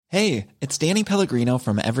Hey, it's Danny Pellegrino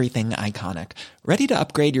from Everything Iconic. Ready to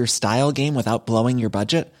upgrade your style game without blowing your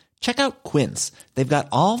budget? Check out Quince. They've got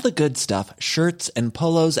all the good stuff, shirts and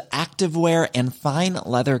polos, activewear, and fine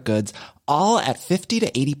leather goods, all at 50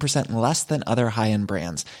 to 80% less than other high-end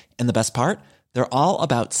brands. And the best part? They're all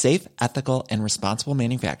about safe, ethical, and responsible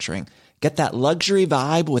manufacturing. Get that luxury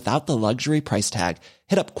vibe without the luxury price tag.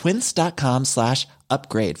 Hit up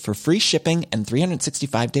quince.com/upgrade for free shipping and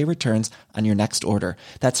 365-day returns on your next order.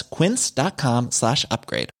 That's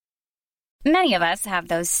quince.com/upgrade. Many of us have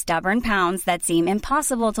those stubborn pounds that seem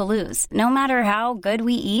impossible to lose, no matter how good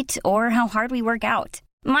we eat or how hard we work out.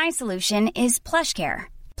 My solution is PlushCare.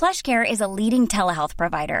 PlushCare is a leading telehealth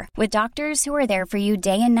provider with doctors who are there for you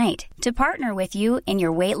day and night to partner with you in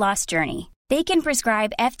your weight loss journey. They can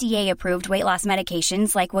prescribe FDA-approved weight loss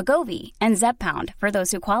medications like Wegovy and Zepbound for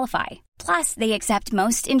those who qualify. Plus, they accept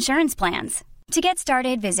most insurance plans. To get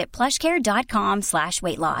started, visit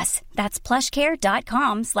plushcare.com/weightloss. That's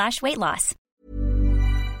plushcare.com/weightloss.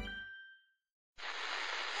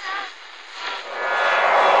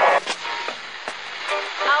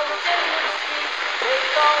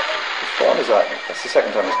 What fun is that? That's the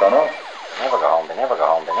second time it's gone off. They never go home,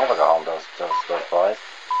 those boys.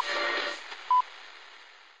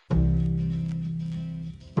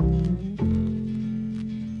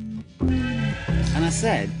 And I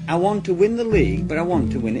said, I want to win the league, but I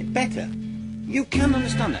want to win it better. You can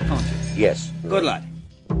understand that, can't you? Yes. Good lad.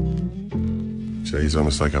 So he's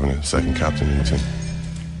almost like having a second captain in the team.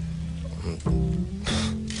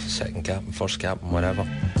 Second captain, first captain, whatever.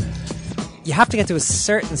 You have to get to a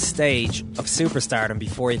certain stage of superstardom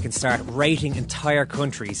before you can start rating entire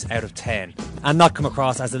countries out of 10 and not come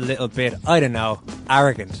across as a little bit, I don't know,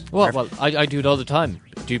 arrogant. Well, I do it all the time.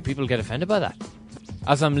 Do people get offended by that?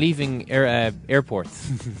 As I'm leaving airports,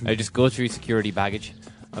 I just go through security baggage.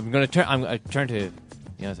 I turn to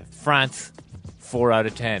France, 4 out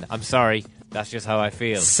of 10. I'm sorry, that's just how I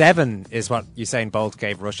feel. 7 is what Usain Bolt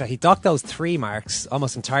gave Russia. He docked those 3 marks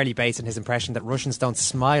almost entirely based on his impression that Russians don't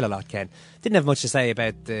smile a lot, Ken. Didn't have much to say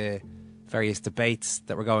about the various debates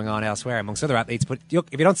that were going on elsewhere amongst other athletes, but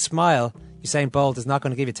if you don't smile, Usain Bolt is not going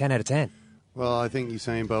to give you 10 out of 10. Well, I think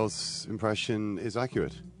Usain Bolt's impression is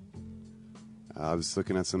accurate. I was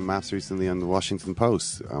looking at some maps recently on the Washington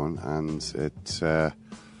Post, Owen, and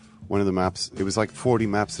one of the maps, it was like 40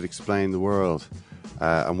 maps that explain the world,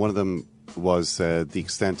 and one of them was the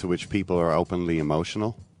extent to which people are openly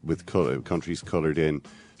emotional, with countries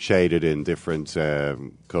shaded in different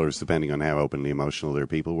colours depending on how openly emotional their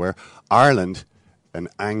people were. Ireland, an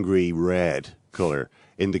angry red colour,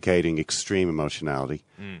 indicating extreme emotionality.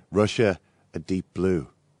 Russia, a deep blue,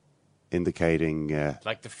 indicating...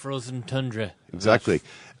 like the frozen tundra. Exactly.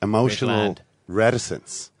 Emotional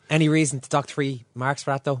reticence. Any reason to dock 3 marks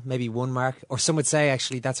for that, though? Maybe 1 mark? Or some would say,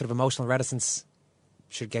 actually, that sort of emotional reticence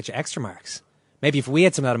should get you extra marks. Maybe if we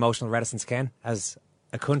had some of that emotional reticence, Ken, as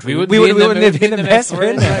a country, we wouldn't have been the best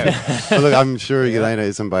we're in now. Well, look, I'm sure Yelena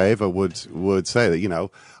Isambaeva would say that,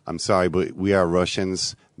 I'm sorry, but we are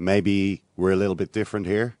Russians. Maybe we're a little bit different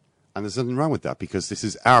here. And there's nothing wrong with that, because this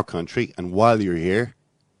is our country, and while you're here...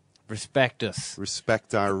 Respect us.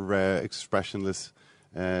 Respect our expressionless,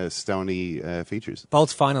 stony features.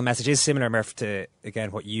 Bolt's final message is similar, Murph, to,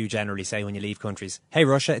 again, what you generally say when you leave countries. Hey,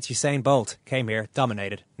 Russia, it's Usain Bolt. Came here,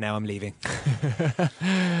 dominated. Now I'm leaving.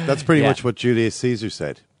 That's pretty much what Julius Caesar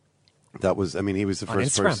said. That was, he was the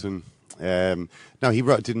first person... no,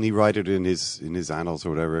 didn't he write it in his annals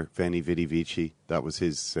or whatever? Veni Vidi Vici. That was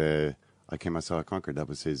his... I came, I saw, I conquered. That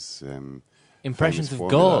was his... Impressions of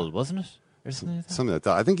Gaul, wasn't it? Or something like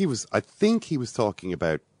that. I think he was talking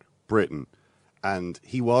about Britain, and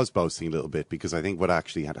he was boasting a little bit, because I think what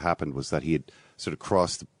actually had happened was that he had sort of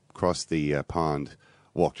crossed the pond,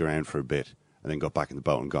 walked around for a bit, and then got back in the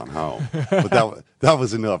boat and gone home. But that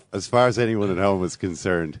was enough. As far as anyone at home was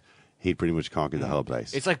concerned, he'd pretty much conquered the whole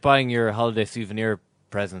place. It's like buying your holiday souvenir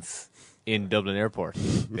presents in Dublin Airport,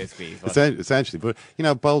 basically. Essentially. But,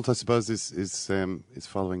 Bolt, I suppose, is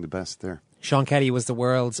following the best there. Sean Kelly was the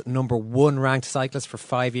world's #1 ranked cyclist for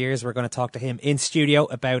 5 years. We're going to talk to him in studio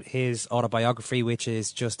about his autobiography, which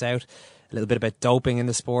is just out. A little bit about doping in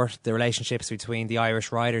the sport, the relationships between the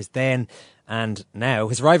Irish riders then and now.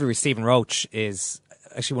 His rivalry with Stephen Roach is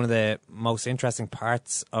actually one of the most interesting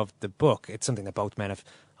parts of the book. It's something that both men have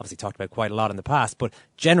obviously talked about quite a lot in the past, but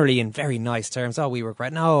generally in very nice terms. Oh, we were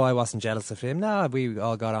great. No, I wasn't jealous of him. No, we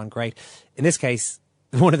all got on great. In this case,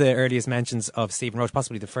 one of the earliest mentions of Stephen Roach,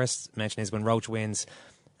 possibly the first mention, is when Roach wins.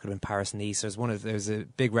 Could have been Paris-Nice. There was a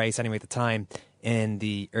big race anyway at the time in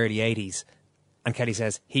the early 80s. And Kelly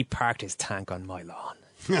says, he parked his tank on my lawn.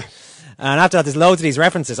 And after that, there's loads of these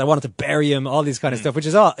references. I wanted to bury him, all these kind of stuff, which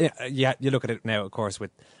is all, yeah, you look at it now, of course,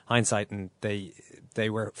 with hindsight, and they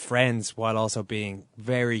were friends while also being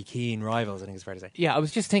very keen rivals, I think it's fair to say. Yeah, I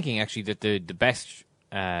was just thinking, actually, that the best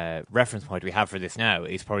reference point we have for this now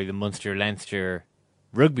is probably the Munster-Leinster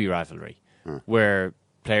rugby rivalry, where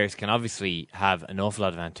players can obviously have an awful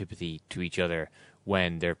lot of antipathy to each other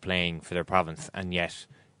when they're playing for their province, and yet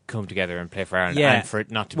come together and play for Ireland, and for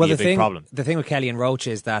it not to be a big problem. The thing with Kelly and Roach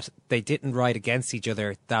is that they didn't ride against each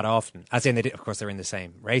other that often. As in, of course, they're in the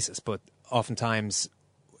same races, but oftentimes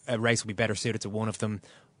a race will be better suited to one of them,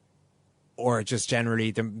 or just generally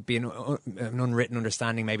there being an unwritten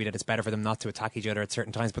understanding maybe that it's better for them not to attack each other at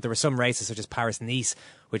certain times. But there were some races such as Paris-Nice,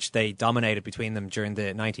 which they dominated between them during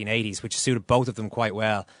the 1980s, which suited both of them quite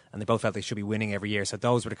well, and they both felt they should be winning every year. So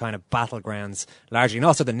those were the kind of battlegrounds largely. And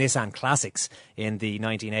also the Nissan Classics in the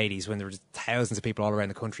 1980s, when there were thousands of people all around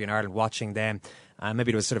the country in Ireland watching them. And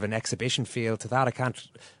maybe there was sort of an exhibition feel to that. I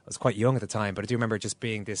was quite young at the time, but I do remember it just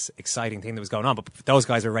being this exciting thing that was going on. But those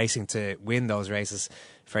guys were racing to win those races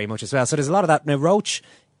very much as well. So there's a lot of that. Now, Roach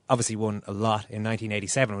obviously won a lot in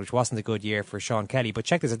 1987, which wasn't a good year for Sean Kelly. But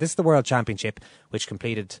check this out. This is the World Championship, which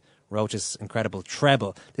completed Roach's incredible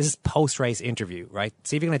treble. This is post-race interview, right?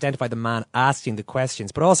 See if you can identify the man asking the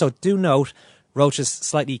questions. But also do note Roach's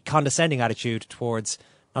slightly condescending attitude towards,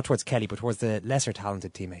 not towards Kelly, but towards the lesser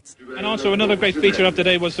talented teammates. And also another great feature of the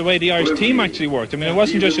day was the way the Irish team actually worked. I mean, it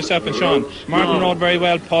wasn't just yourself and Sean. Martin rode very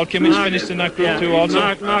well. Paul Kimmage finished in that group too also.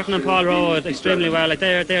 Martin and Paul rode extremely well. Like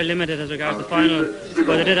they're limited as regards the final,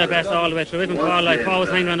 but they did their best all the way through. Even Paul, Paul was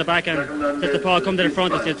hanging around the back and just the Paul come to the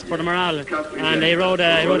front, it's for the morale. And they rode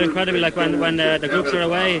incredibly. Like when the groups are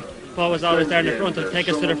away, Paul was always there in the front to take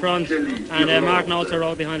us to the front, and Martin also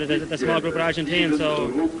rode behind the small group of Argentines. So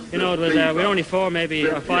it was we were only 4 maybe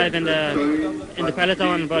or 5 in the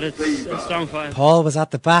peloton, but it's a strong 5. Paul was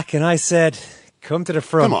at the back, and I said, "Come to the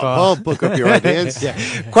front, Come on, Paul, book up your ideas."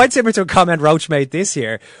 Yeah. Quite similar to a comment Roach made this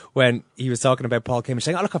year when he was talking about Paul Kimmage,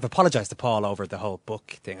 saying, "Oh look, I've apologised to Paul over the whole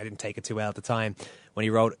book thing. I didn't take it too well at the time when he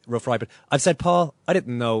wrote Rough Ride, but I've said, Paul, I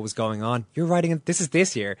didn't know what was going on. You're writing it. This is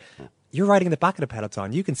this year." You're riding in the back of the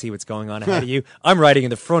peloton. You can see what's going on ahead of you. I'm riding in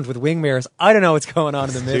the front with wing mirrors. I don't know what's going on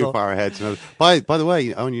in the middle. Too far ahead. By the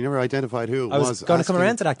way, Owen, you never identified who it was. I was going to come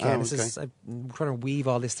around to that, Ken. Oh, okay. I'm trying to weave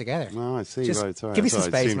all this together. No, I see. Just right, sorry. give me some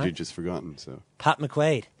space, I assumed man. you'd just forgotten. So Pat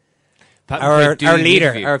McQuade. Our leader,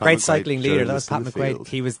 our great McQuade, cycling leader, that was Pat journalist in the McQuade. field.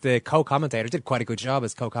 He was the co-commentator, did quite a good job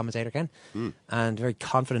as co-commentator, Ken, and very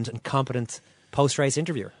confident and competent post-race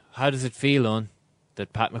interviewer. How does it feel, Owen,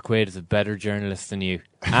 that Pat McQuade is a better journalist than you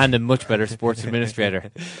and a much better sports administrator?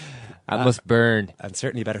 That must burn. And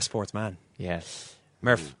certainly a better sportsman. Yes.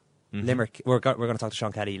 Murph, Limerick, we're going to talk to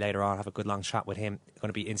Sean Kelly later on, have a good long chat with him, going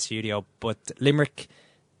to be in studio. But Limerick,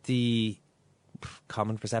 the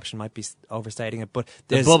common perception might be overstating it, but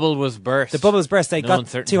the bubble was burst. The bubble was burst. They no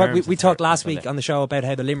got we talked last week on the show about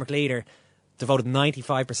how the Limerick leader devoted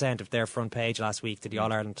 95% of their front page last week to the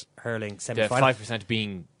All-Ireland hurling semi-final. 5%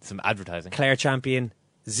 being some advertising. Clare champion,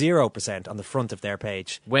 0% on the front of their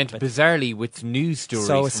page. Went bizarrely with news stories.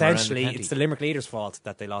 So essentially, it's the Limerick leader's fault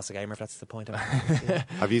that they lost the game, if that's the point of it. Yeah.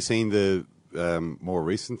 Have you seen the more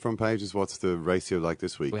recent front pages? What's the ratio like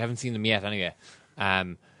this week? We haven't seen them yet anyway.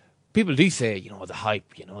 People do say, the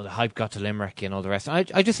hype got to Limerick and all the rest. I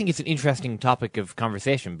just think it's an interesting topic of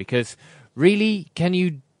conversation, because really, can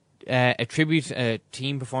you attribute a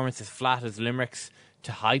team performance as flat as Limerick's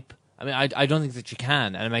to hype? I mean, I don't think that you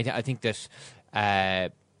can, and I think that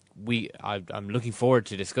I'm looking forward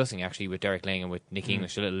to discussing actually with Derek Lang and with Nick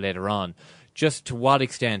English a little later on, just to what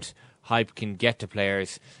extent hype can get to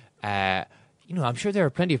players. I'm sure there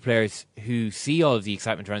are plenty of players who see all of the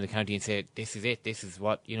excitement around the county and say, "This is it. This is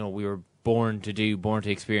what we were born to do, born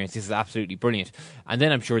to experience. This is absolutely brilliant." And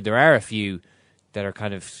then I'm sure there are a few that are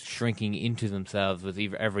kind of shrinking into themselves with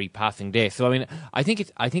every passing day. So I mean, I think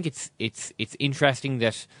it's interesting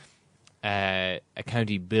that a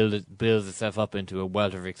county builds itself up into a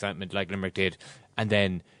welter of excitement like Limerick did, and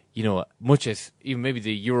then much as even maybe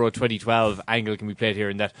the Euro 2012 angle can be played here,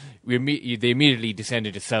 in that they immediately descend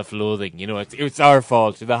into self-loathing. It's our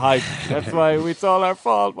fault, the hype. That's why it's all our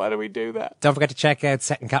fault. Why do we do that? Don't forget to check out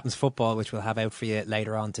Second Captain's Football, which we'll have out for you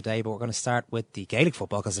later on today. But we're going to start with the Gaelic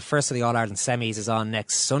football, because the first of the All-Ireland semis is on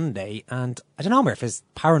next Sunday. And I don't know, Murph, is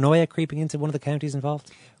paranoia creeping into one of the counties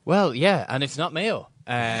involved? Well, yeah, and it's not Mayo.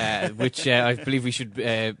 Which I believe we should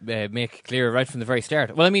make clear right from the very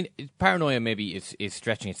start. Well, I mean, paranoia maybe is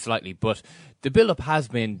stretching it slightly, but the build-up has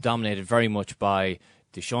been dominated very much by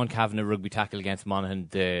the Sean Kavanagh rugby tackle against Monaghan,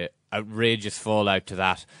 the outrageous fallout to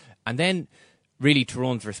that, and then really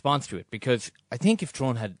Tyrone's response to it. Because I think if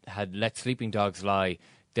Tyrone had let sleeping dogs lie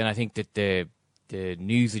then I think that the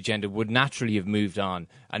news agenda would naturally have moved on.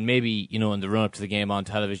 And maybe, in the run-up to the game on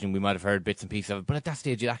television, we might have heard bits and pieces of it. But at that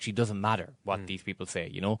stage, it actually doesn't matter what these people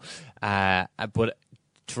say, But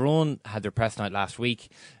Tyrone had their press night last week,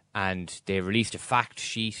 and they released a fact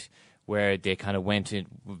sheet where they kind of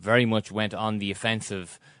very much went on the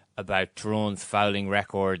offensive about Tyrone's fouling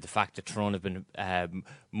record, the fact that Tyrone have been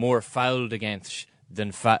more fouled against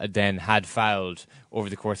than had fouled over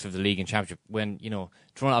the course of the league and championship. When,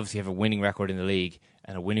 Tyrone obviously have a winning record in the league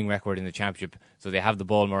and a winning record in the championship, so they have the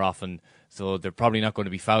ball more often, so they're probably not going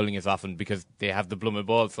to be fouling as often because they have the blooming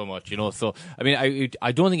ball so much, So, I mean,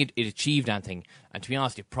 I don't think it achieved anything, and to be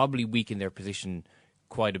honest, it probably weakened their position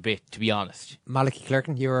quite a bit, to be honest. Malachy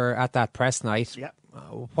Clerkin, you were at that press night. Yeah.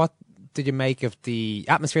 What did you make of the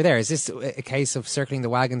atmosphere there? Is this a case of circling the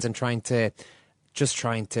wagons and trying to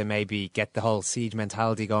maybe get the whole siege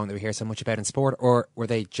mentality going that we hear so much about in sport, or were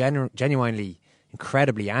they genuinely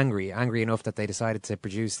incredibly angry enough that they decided to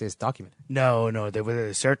produce this document? No,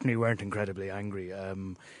 they certainly weren't incredibly angry.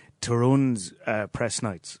 Tyrone's press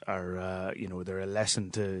nights are, they're a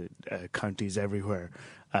lesson to counties everywhere.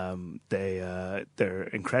 They're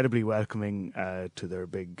incredibly welcoming to their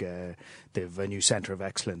big. They've a new centre of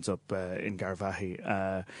excellence up in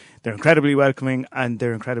Garvaghey. They're incredibly welcoming and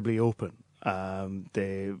they're incredibly open.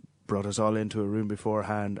 They brought us all into a room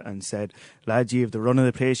beforehand and said, lads, you have the run of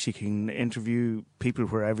the place, you can interview people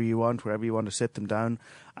wherever you want to sit them down,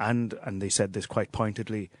 and they said this quite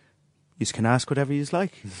pointedly, you can ask whatever you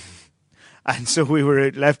like. And so we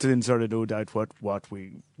were left in sort of no doubt what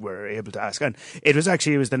we were able to ask. And it was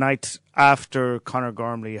the night after Conor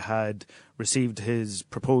Gormley had received his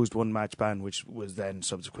proposed one-match ban, which was then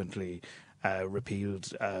subsequently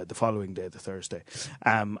repealed the following day, the Thursday.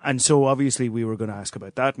 And so obviously we were going to ask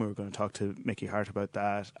about that, and we were going to talk to Mickey Hart about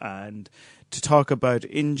that, and to talk about,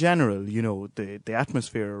 in general, the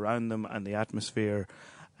atmosphere around them and the atmosphere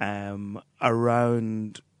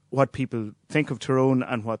around what people think of Tyrone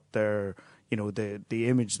and what their, the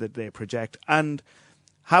image that they project. And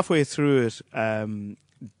halfway through it,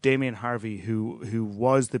 Damien Harvey, who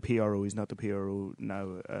was the PRO, he's not the PRO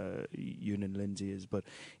now, Ewan Lindsay is, but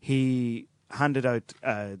he handed out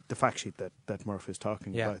the fact sheet that Murph is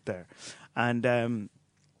talking about there. And, I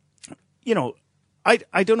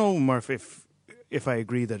don't know, Murph, if I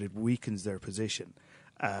agree that it weakens their position.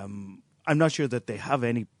 I'm not sure that they have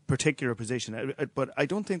any particular position, but I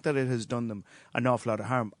don't think that it has done them an awful lot of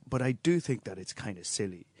harm. But I do think that it's kind of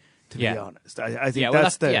silly, to be honest. I think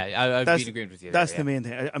I've been agreeing with you. That's the main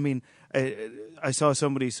thing. I mean, I saw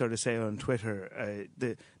somebody sort of say on Twitter,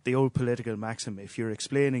 the old political maxim, if you're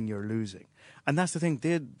explaining, you're losing. And that's the thing.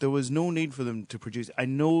 There was no need for them to produce. I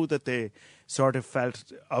know that they sort of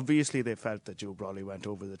obviously they felt that Joe Brawley went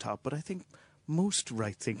over the top, but I think most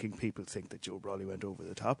right-thinking people think that Joe Brawley went over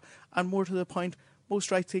the top. And more to the point,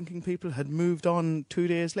 most right-thinking people had moved on 2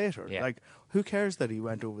 days later. Yeah. Like, who cares that he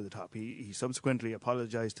went over the top? He subsequently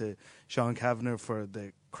apologised to Sean Kavanagh for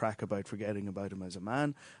the crack about forgetting about him as a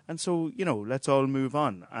man. And so, let's all move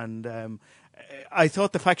on. And I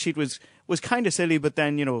thought the fact sheet was kind of silly, but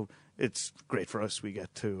then, it's great for us. We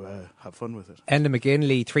get to have fun with it. Enda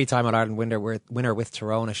McGinley, 3-time All-Ireland winner with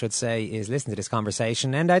Tyrone, I should say, is listening to this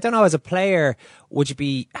conversation. And I don't know, as a player, would you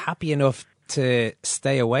be happy enough to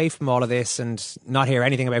stay away from all of this and not hear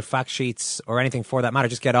anything about fact sheets or anything for that matter,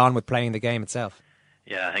 just get on with playing the game itself?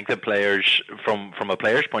 Yeah, I think the players, from a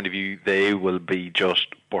player's point of view, they will be just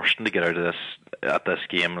bursting to get out of this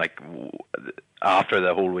game, like after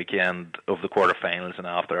the whole weekend of the quarterfinals and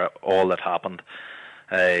after all that happened.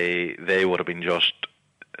 They would have been just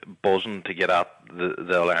buzzing to get at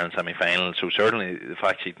the All-Ireland semi-final. So certainly the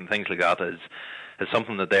fact sheet and things like that is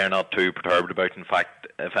something that they're not too perturbed about. In fact,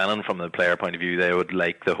 if anything, from the player point of view, they would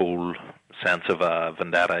like the whole sense of a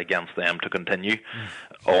vendetta against them to continue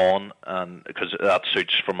on, and because that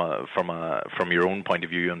suits from your own point of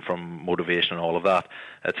view and from motivation and all of that.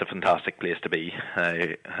 It's a fantastic place to be.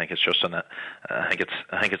 I think it's just I think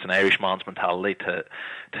it's an Irish man's mentality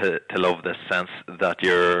to love this sense that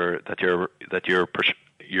you're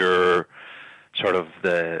sort of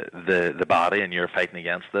the body and you're fighting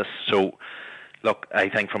against this. So look, I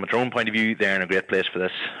think from a Tyrone point of view, they're in a great place for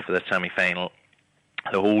this semi-final.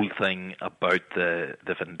 The whole thing about the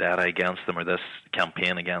vendetta against them or this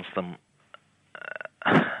campaign against them,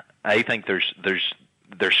 I think there's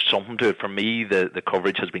something to it. For me, the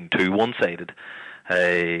coverage has been too one-sided.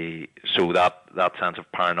 So that sense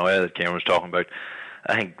of paranoia that Cameron was talking about,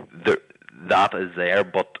 I think that is there.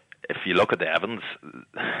 But if you look at the evidence,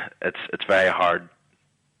 it's very hard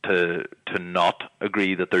to not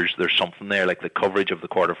agree that there's something there. Like the coverage of the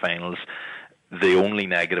quarterfinals, the only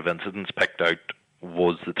negative incidents picked out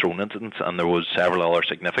was the Tyrone incident, and there was several other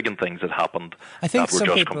significant things that happened I think that were some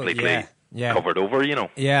just people, completely yeah. covered over, you know.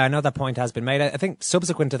 Yeah, I know that point has been made. I think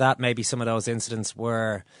subsequent to that, maybe some of those incidents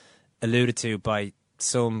were alluded to by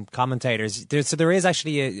some commentators. So there is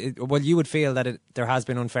actually, well, you would feel that there has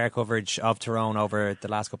been unfair coverage of Tyrone over the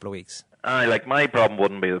last couple of weeks. Like, my problem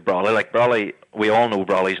wouldn't be with Brawley. Like, Brawley, we all know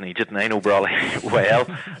Brawley's in Egypt, and I know Brawley well.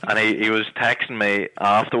 And he was texting me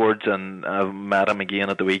afterwards, and I met him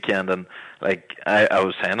again at the weekend. And like I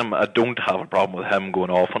was saying him, I don't have a problem with him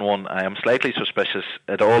going off on one. I am slightly suspicious.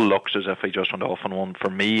 It all looks as if he just went off on one. For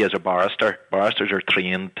me, as a barrister, barristers are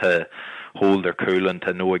trained to hold their cool and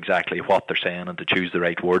to know exactly what they're saying and to choose the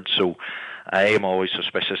right words. So I am always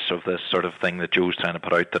suspicious of this sort of thing that Joe's trying to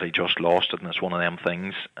put out, that he just lost it and it's one of them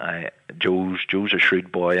things. Joe's a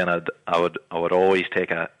shrewd boy, and I would always take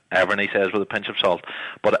everything he says with a pinch of salt.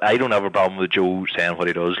 But I don't have a problem with Joe saying what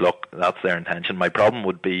he does. Look, that's their intention. My problem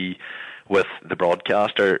would be with the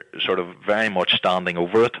broadcaster sort of very much standing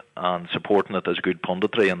over it and supporting it as good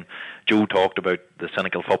punditry. And Joe talked about the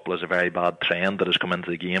cynical football as a very bad trend that has come into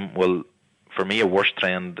the game. Well, for me, a worse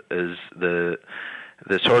trend is the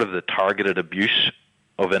sort of the targeted abuse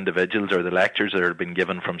of individuals, or the lectures that have been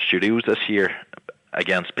given from studios this year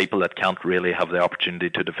against people that can't really have the opportunity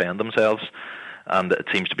to defend themselves. And it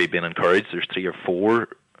seems to be being encouraged. There's 3 or 4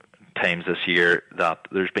 times this year that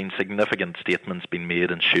there's been significant statements being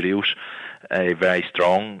made in studios, very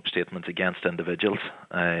strong statements against individuals.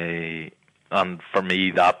 And for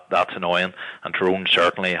me, that's annoying. And Tyrone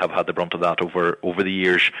certainly have had the brunt of that over the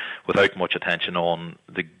years, without much attention on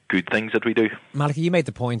the good things that we do. Malachy, you made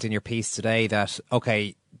the point in your piece today that,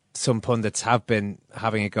 okay, some pundits have been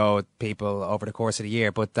having a go at people over the course of the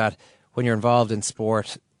year, but that when you're involved in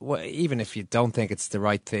sport, even if you don't think it's the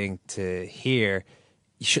right thing to hear,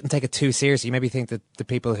 you shouldn't take it too seriously. You maybe think that the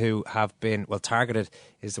people who have been, well, targeted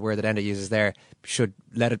is the word that Enda uses there, should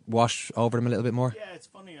let it wash over them a little bit more. Yeah, it's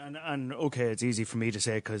funny, and okay, it's easy for me to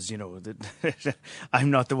say because, you know,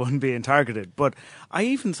 I'm not the one being targeted. But I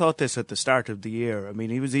even thought this at the start of the year. I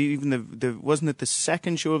mean, he was even wasn't it the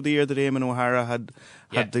second show of the year that Eamon O'Hara had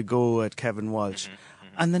the go at Kevin Walsh,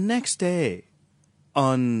 and the next day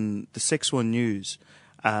on the 6-1 News,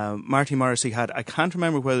 Marty Morrissey had, I can't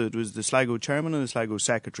remember whether it was the Sligo chairman or the Sligo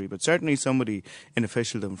secretary, but certainly somebody in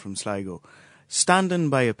officialdom from Sligo, standing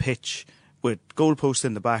by a pitch with goalposts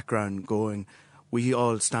in the background going, "We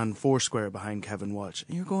all stand foursquare behind Kevin Walsh."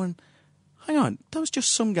 And you're going, hang on, that was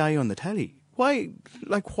just some guy on the telly. Why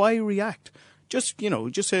react? Just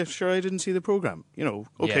say, sure, I didn't see the programme.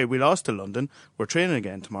 Okay, we lost to London. We're training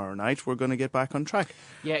again tomorrow night. We're going to get back on track.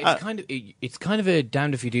 Yeah, it's kind of a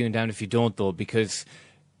damned if you do and damned if you don't, though, because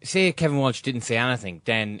say Kevin Walsh didn't say anything,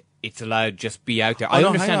 then it's allowed just be out there. I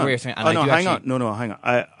understand where you're saying. Hang on.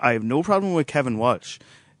 I have no problem with Kevin Walsh,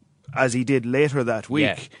 as he did later that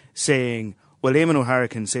week, saying, well, Eamon O'Hara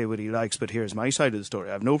can say what he likes, but here's my side of the story.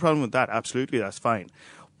 I have no problem with that. Absolutely, that's fine.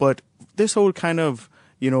 But this whole kind of,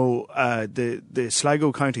 the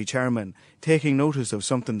Sligo County chairman taking notice of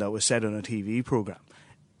something that was said on a TV programme,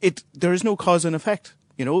 there is no cause and effect.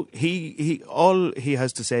 He all he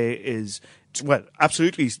has to say is, well,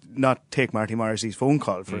 absolutely not take Marty Morrissey's phone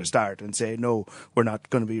call for a start and say, no, we're not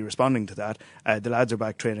going to be responding to that. The lads are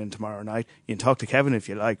back training tomorrow night. You can talk to Kevin if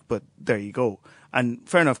you like, but there you go. And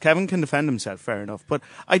fair enough, Kevin can defend himself, fair enough. But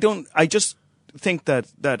I just think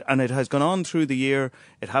that, and it has gone on through the year.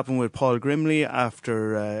 It happened with Paul Grimley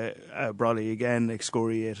after Brawley again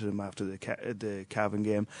excoriated him after the Cavan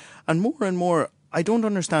game. And more, I don't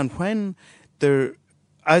understand when there,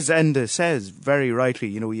 as Enda says very rightly,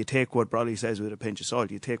 you take what Brawley says with a pinch of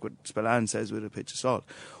salt, you take what Spillane says with a pinch of salt.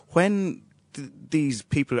 When these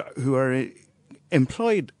people who are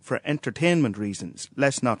employed for entertainment reasons,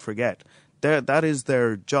 let's not forget, that is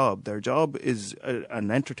their job. Their job is an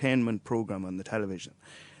entertainment programme on the television.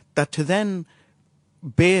 That to then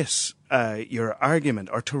base your argument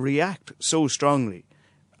or to react so strongly,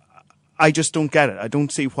 I just don't get it. I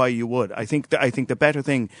don't see why you would. I think the better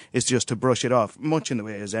thing is just to brush it off, much in the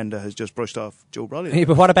way as Enda has just brushed off Joe Brawley. Hey,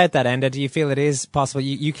 but what about that, Enda? Do you feel it is possible?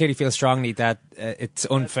 You clearly feel strongly that it's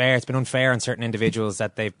unfair. It's been unfair on certain individuals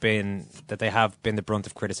that they have been the brunt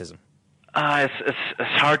of criticism. It's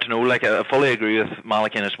hard to know. Like, I fully agree with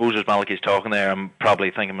Malachy, and I suppose as Malachy's talking there, I'm probably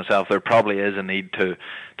thinking myself, there probably is a need to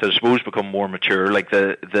I suppose become more mature. Like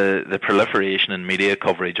the proliferation in media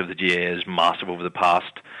coverage of the GAA is massive over the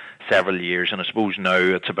past several years, and I suppose now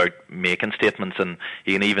it's about making statements, and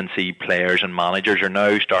you can even see players and managers are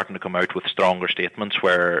now starting to come out with stronger statements,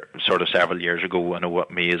 where sort of several years ago, I know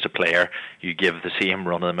what me as a player, you give the same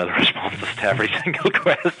run-of-the-mill responses to every single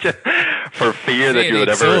question for fear that you would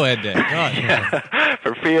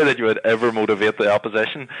for fear that you would ever motivate the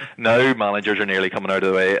opposition. Now managers are nearly coming out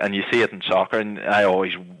of the way, and you see it in soccer, and I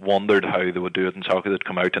always wondered how they would do it in soccer. They'd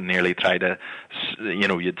come out and nearly try to,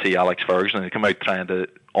 you'd see Alex Ferguson, they'd come out trying to,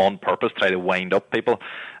 on purpose, try to wind up people,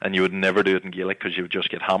 and you would never do it in Gaelic because you would just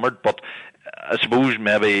get hammered. But I suppose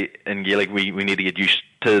maybe in Gaelic we need to get used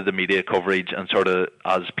to the media coverage, and sort of,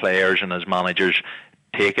 as players and as managers,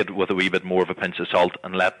 take it with a wee bit more of a pinch of salt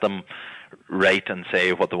and let them write and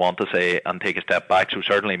say what they want to say and take a step back. So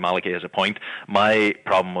certainly Malachi has a point. My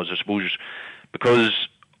problem was, I suppose, because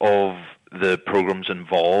of the programmes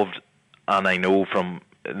involved, and I know from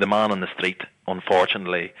the man on the street,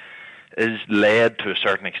 unfortunately, is led to a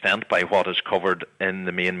certain extent by what is covered in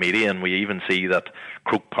the main media, and we even see that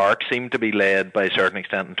Croke Park seem to be led by a certain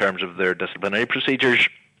extent in terms of their disciplinary procedures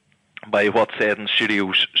by what's said in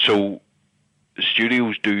studios. So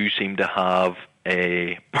studios do seem to have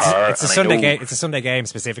a power. It's a Sunday game. It's a Sunday game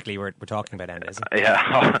specifically we're talking about, Enda, isn't it?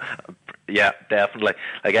 Yeah, yeah, definitely.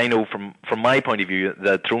 Like, I know from my point of view,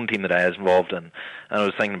 the Tyrone team that I was involved in, and I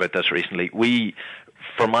was thinking about this recently, we,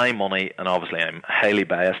 for my money, and obviously I'm highly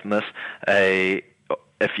biased in this,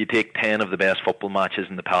 if you take 10 of the best football matches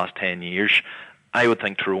in the past 10 years, I would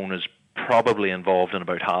think Tyrone is probably involved in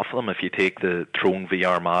about half of them. If you take the Tyrone v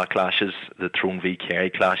Armagh clashes, the Tyrone v Kerry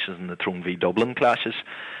clashes, and the Tyrone v Dublin clashes,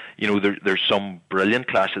 there's some brilliant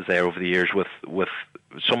clashes there over the years with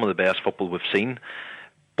some of the best football we've seen.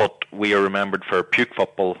 But we are remembered for puke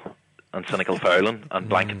football and cynical fouling and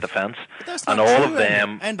blanket defence, and all of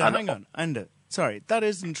them. Hang on. Sorry, that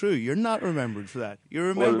isn't true. You're not remembered for that. You're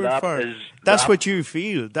remembered for that's what you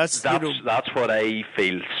feel. That's what I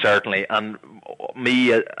feel, certainly. And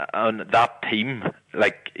me and that team,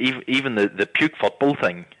 like even the puke football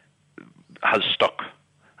thing, has stuck.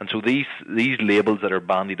 And so these labels that are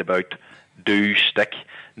bandied about do stick.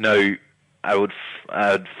 Now, I would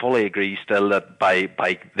fully agree still that by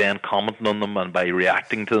then commenting on them and by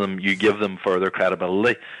reacting to them, you give them further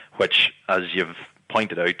credibility, which, as you've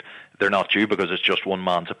pointed out, they're not due because it's just one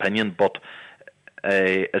man's opinion. But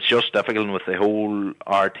it's just difficult with the whole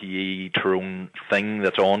RTE Tyrone thing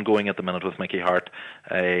that's ongoing at the minute with Mickey Hart.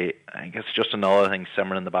 I guess it's just another thing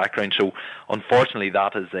simmering in the background. So unfortunately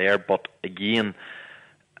that is there, but again,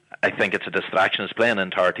 I think it's a distraction. It's playing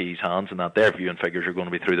into RTE's hands, and that their viewing figures are going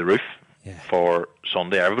to be through the roof for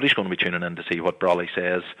Sunday. Everybody's going to be tuning in to see what Brawley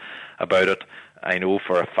says about it. I know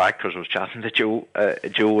for a fact, because I was chatting to Joe.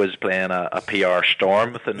 Joe is playing a PR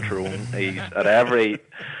storm within Tyrone. He's at every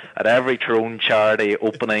Tyrone charity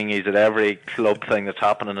opening. He's at every club thing that's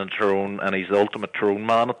happening in Tyrone, and he's the ultimate Tyrone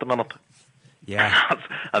man at the minute. Yeah,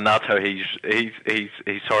 and that's how he's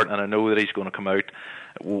sorting. And I know that he's going to come out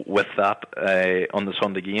with that on the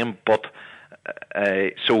Sunday game. But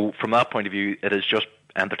so from that point of view, it is just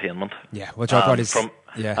entertainment. Yeah, well, Joe is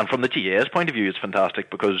and from the GAA's point of view, it's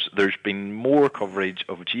fantastic because there's been more coverage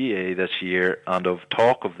of GAA this year and of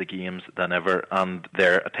talk of the games than ever, and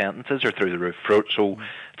their attendances are through the roof. So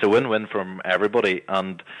it's a win-win from everybody.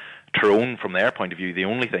 And Tyrone, from their point of view, the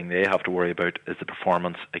only thing they have to worry about is the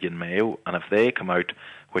performance against Mayo. And if they come out,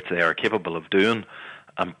 which they are capable of doing,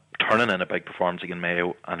 and turning in a big performance against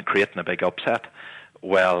Mayo and creating a big upset,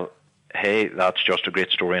 well, hey, that's just a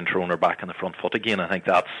great story, and Tyrone are back on the front foot again. I think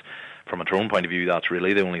that's, from a Tyrone point of view, that's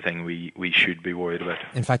really the only thing we should be worried about.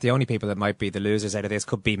 In fact, the only people that might be the losers out of this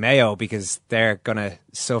could be Mayo, because they're going to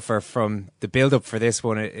suffer from the build-up for this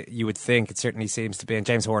one. You would think, it certainly seems to be, and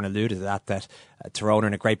James Horan alluded to that Tyrone are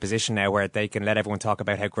in a great position now where they can let everyone talk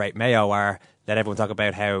about how great Mayo are, let everyone talk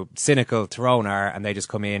about how cynical Tyrone are, and they just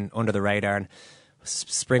come in under the radar and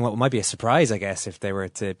spring what might be a surprise, I guess, if they were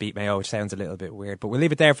to beat Mayo, which sounds a little bit weird. But we'll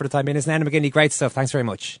leave it there for the time being. It's Enda McGinney. Great stuff. Thanks very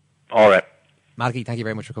much. All right. Malky, thank you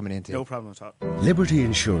very much for coming in too. No problem at all. Liberty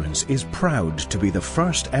Insurance is proud to be the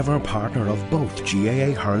first ever partner of both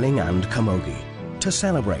GAA Hurling and Camogie. To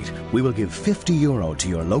celebrate, we will give €50 to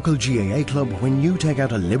your local GAA club when you take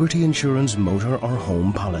out a Liberty Insurance motor or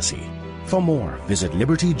home policy. For more, visit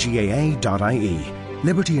libertygaa.ie.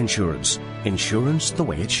 Liberty Insurance. Insurance the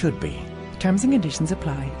way it should be. Terms and conditions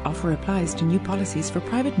apply. Offer applies to new policies for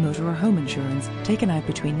private motor or home insurance taken out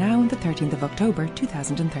between now and the 13th of October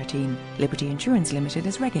 2013. Liberty Insurance Limited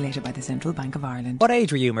is regulated by the Central Bank of Ireland. What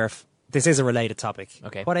age were you, Murph? This is a related topic.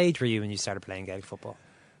 Okay. What age were you when you started playing Gaelic football?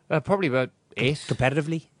 Probably about 8.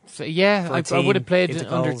 Competitively? So, yeah, I would have played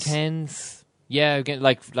under 10s. Yeah, again,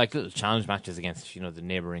 like little challenge matches against the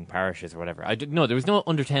neighbouring parishes or whatever. No, there was no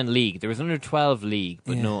under 10 league. There was under 12 league,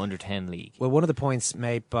 but no under 10 league. Well, one of the points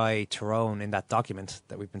made by Tyrone in that document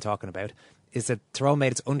that we've been talking about is that Tyrone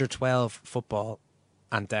made its under 12 football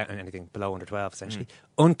and anything below under 12 essentially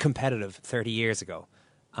uncompetitive 30 years ago.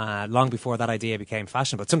 Long before that idea became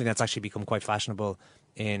fashionable. It's something that's actually become quite fashionable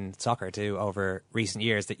in soccer too over recent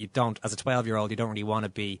years, that you don't, as a 12-year-old, you don't really want to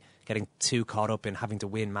be getting too caught up in having to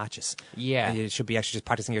win matches. Yeah. And you should be actually just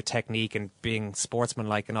practicing your technique and being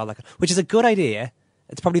sportsmanlike and all that, which is a good idea.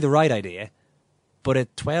 It's probably the right idea. But a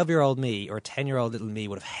 12-year-old me or a 10-year-old little me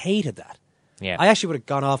would have hated that. Yeah. I actually would have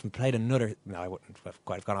gone off and played another... No, I wouldn't have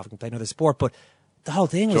quite have gone off and played another sport, but the whole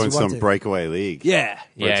thing was... Join some breakaway league. Yeah.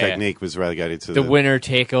 Where technique was relegated to the winner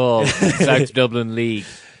take all South Dublin League.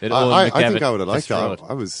 I think I would have liked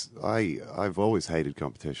that. I've always hated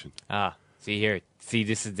competition. See here. See,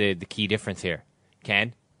 this is the key difference here.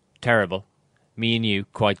 Ken, terrible. Me and you,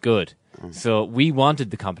 quite good. So we wanted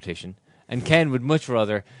the competition, and Ken would much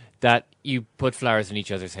rather that you put flowers in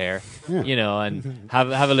each other's hair, and have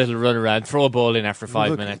a little run around, throw a ball in after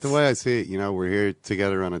 5 minutes. The way I see it, we're here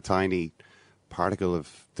together on a tiny particle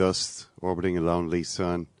of dust orbiting a lonely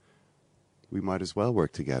sun. We might as well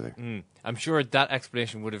work together. I'm sure that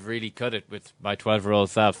explanation would have really cut it with my 12-year-old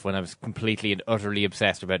self when I was completely and utterly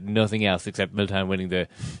obsessed about nothing else except Milltown winning the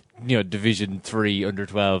Division 3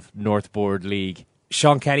 Under-12 North Board League.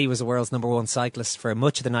 Sean Kelly was the world's number one cyclist for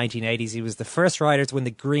much of the 1980s. He was the first rider to win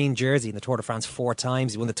the green jersey in the Tour de France 4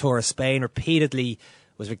 times. He won the Tour of Spain repeatedly,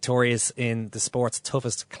 was victorious in the sport's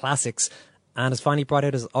toughest classics, and has finally brought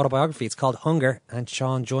out his autobiography. It's called Hunger, and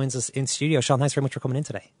Sean joins us in studio. Sean, thanks very much for coming in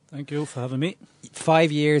today. Thank you for having me.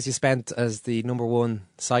 5 years you spent as the number one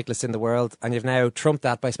cyclist in the world, and you've now trumped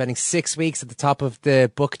that by spending 6 weeks at the top of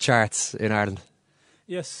the book charts in Ireland.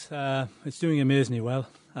 Yes, it's doing amazingly well.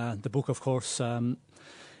 The book, of course,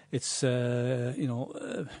 it's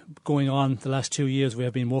going on. The last 2 years we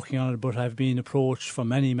have been working on it, but I've been approached for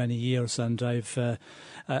many, many years, and I've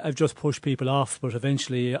just pushed people off. But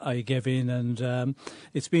eventually I gave in, and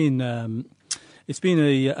it's been a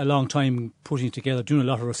long time putting it together, doing a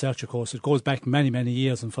lot of research, of course. It goes back many, many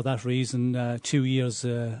years, and for that reason, 2 years,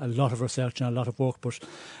 a lot of research and a lot of work. But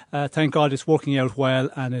thank God it's working out well,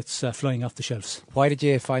 and it's flying off the shelves. Why did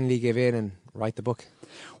you finally give in and write the book?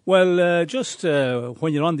 Well, just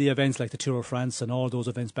when you're on the events like the Tour of France and all those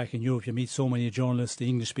events back in Europe, you meet so many journalists, the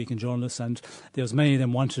English-speaking journalists, and there's many of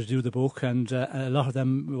them wanted to do the book, and a lot of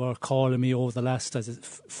them were calling me over the last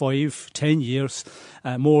 5-10 years,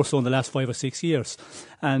 more so in the last 5 or 6 years.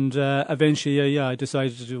 And eventually, I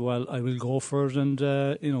decided to do. Well, I will go for it, and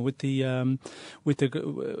with the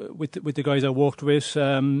guys I worked with.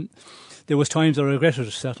 There was times I regretted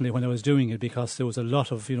it, certainly, when I was doing it, because there was a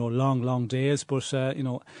lot of long days. But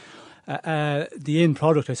the end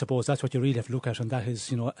product, I suppose, that's what you really have to look at, and that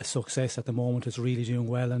is a success at the moment. It's really doing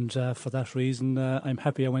well, and for that reason, I'm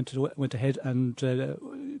happy I went ahead and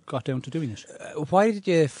got down to doing it. Why did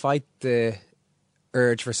you fight the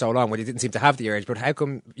urge for so long? Well, you didn't seem to have the urge, but how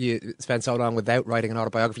come you spent so long without writing an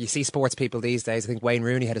autobiography? You see sports people these days. I think Wayne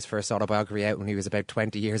Rooney had his first autobiography out when he was about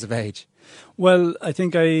 20 years of age. Well, I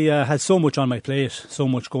think I had so much on my plate, so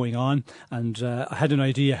much going on, and I had an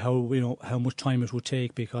idea how much time it would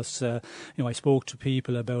take, because I spoke to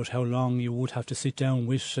people about how long you would have to sit down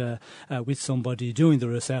with somebody doing the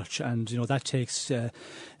research, and that takes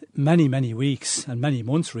many weeks and many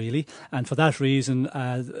months really. And for that reason,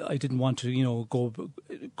 I didn't want to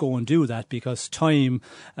go and do that, because time.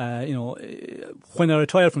 When I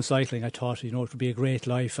retired from cycling, I thought it would be a great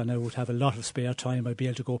life, and I would have a lot of spare time. I'd be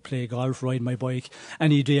able to go play golf, ride my bike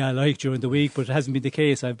any day I like during the week, but it hasn't been the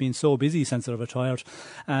case. I've been so busy since I retired,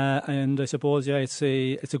 and I suppose it's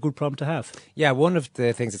a good problem to have. Yeah, one of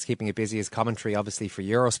the things that's keeping it busy is commentary, obviously, for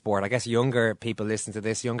Eurosport. I guess younger people listening to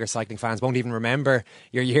this, younger cycling fans, won't even remember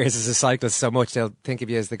your years as a cyclist so much. They'll think of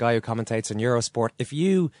you as the guy who commentates on Eurosport. If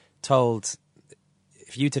you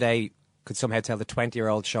today could somehow tell the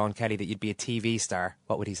 20-year-old Sean Kelly that you'd be a TV star,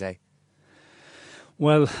 what would he say?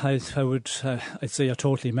 Well, I'd say you're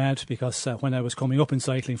totally mad, because when I was coming up in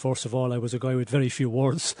cycling, first of all, I was a guy with very few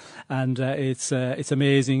words, and it's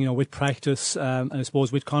amazing, with practice, and I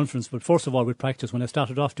suppose with confidence. But first of all, with practice, when I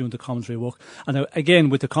started off doing the commentary work, and again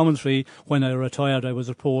with the commentary, when I retired, I was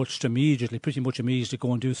approached pretty much immediately, to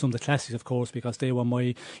go and do some of the classics, of course, because they were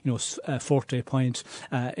my forte point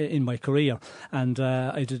in my career, and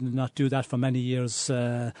I did not do that for many years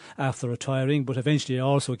after retiring. But eventually, I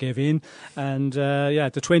also gave in, and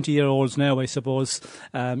the 20-year-olds now, I suppose,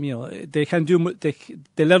 they can do.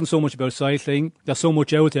 They learn so much about cycling. There's so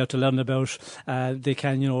much out there to learn about. They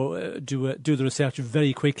can, do the research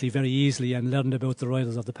very quickly, very easily, and learn about the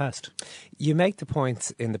riders of the past. You make the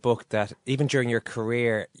point in the book that even during your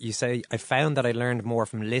career, you say, I found that I learned more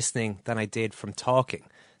from listening than I did from talking.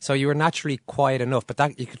 So you were naturally quiet enough, but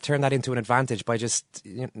that you could turn that into an advantage by just,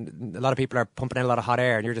 a lot of people are pumping in a lot of hot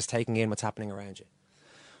air and you're just taking in what's happening around you.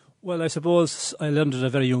 Well, I suppose I learned at a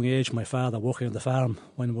very young age. My father, working on the farm,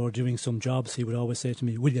 when we were doing some jobs, he would always say to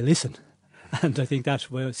me, will you listen? And I think that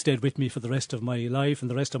stayed with me for the rest of my life and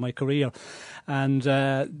the rest of my career. And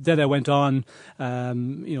then I went on,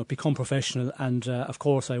 become professional. And of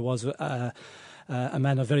course, I was a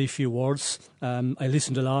man of very few words. I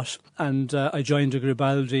listened a lot, and I joined the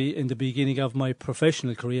Garibaldi in the beginning of my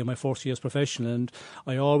professional career, my first year's professional. And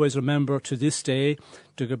I always remember to this day,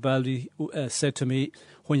 the Garibaldi said to me,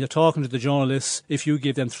 when you're talking to the journalists, if you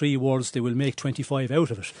give them 3 words, they will make 25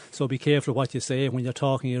 out of it. So be careful what you say when you're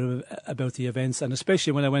talking about the events. And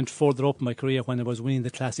especially when I went further up in my career, when I was winning the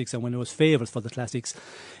classics and when I was favourite for the classics,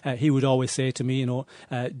 he would always say to me,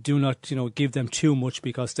 do not, give them too much,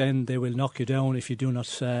 because then they will knock you down if you do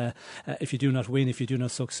not win, if you do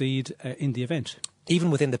not succeed in the event. Even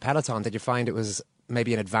within the peloton, did you find it was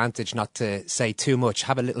maybe an advantage not to say too much,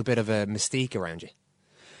 have a little bit of a mystique around you?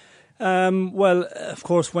 Well, of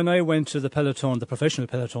course, when I went to the peloton, the professional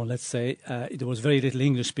peloton, let's say, there was very little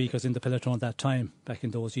English speakers in the peloton at that time, back in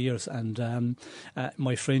those years, and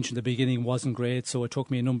my French in the beginning wasn't great, so it took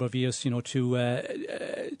me a number of years,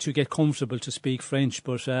 to get comfortable to speak French.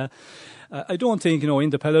 But I don't think, in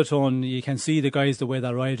the peloton you can see the guys the way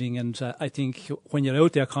they're riding, and I think when you're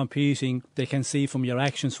out there competing, they can see from your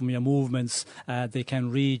actions, from your movements, they can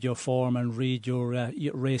read your form and read your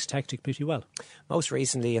race tactic pretty well. Most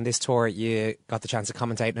recently in this tour, you got the chance to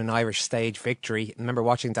commentate in an Irish stage victory. I remember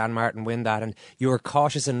watching Dan Martin win that, and you were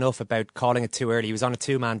cautious enough about calling it too early. He was on a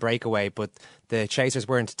 2-man breakaway, but the chasers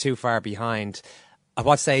weren't too far behind. At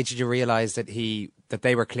what stage did you realise that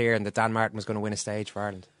they were clear and that Dan Martin was going to win a stage for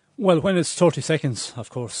Ireland? Well, when it's 30 seconds, of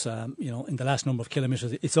course, in the last number of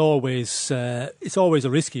kilometres, it's always a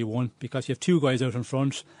risky one, because you have 2 guys out in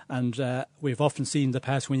front, and we've often seen in the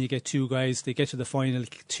past when you get 2 guys, they get to the final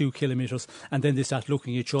 2 kilometres, and then they start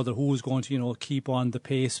looking at each other, who's going to, keep on the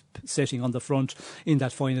pace setting on the front in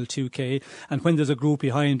that final 2K. And when there's a group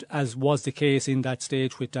behind, as was the case in that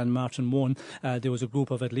stage with Dan Martin won, there was a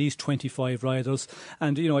group of at least 25 riders,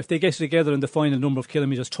 and if they get together in the final number of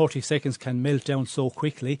kilometres, 30 seconds can melt down so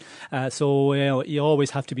quickly. So you always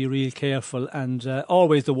have to be real careful, and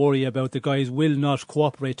always the worry about the guys will not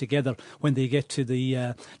cooperate together when they get to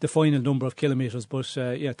the final number of kilometres. But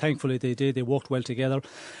thankfully they did. They worked well together,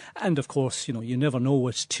 and of course you never know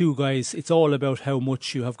with 2 guys. It's all about how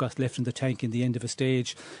much you have got left in the tank in the end of a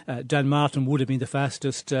stage. Dan Martin would have been the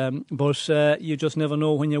fastest, but you just never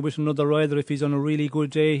know when you're with another rider. If he's on a really good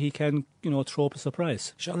day, he can throw up a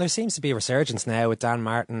surprise. Sean, there seems to be a resurgence now with Dan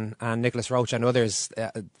Martin and Nicholas Roche and others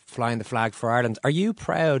flying the flag for Ireland. Are you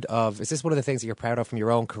proud of, is this one of the things that you're proud of from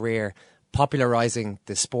your own career, popularising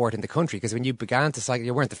the sport in the country? Because when you began to cycle,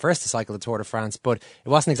 you weren't the first to cycle the Tour de France, but it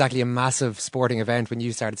wasn't exactly a massive sporting event when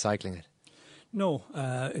you started cycling it. No,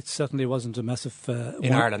 it certainly wasn't a massive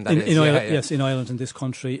in Ireland. Yes, in Ireland, in this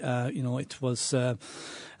country, it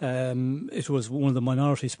was one of the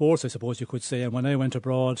minority sports, I suppose you could say. And when I went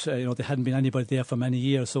abroad, there hadn't been anybody there for many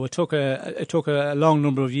years, so it took a long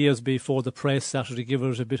number of years before the press started to give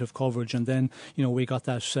it a bit of coverage. And then we got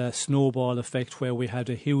that snowball effect where we had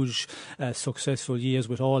a huge successful years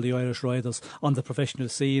with all the Irish riders on the professional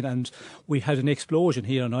scene, and we had an explosion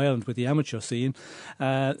here in Ireland with the amateur scene.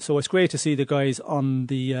 So it's great to see the guys on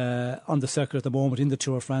the circuit at the moment in the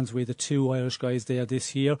Tour de France. We had the 2 Irish guys there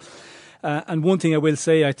this year. And one thing I will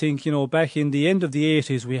say, I think, back in the end of the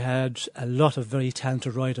 80s, we had a lot of very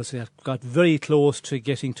talented riders that got very close to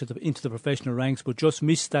getting into the professional ranks, but just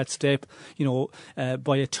missed that step,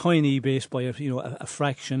 by a tiny bit, by a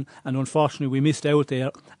fraction. And unfortunately, we missed out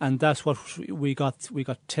there. And that's what we got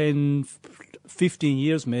 10, 15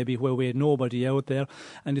 years maybe where we had nobody out there.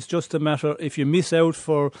 And it's just a matter, if you miss out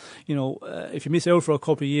for a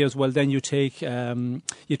couple of years, well, then you take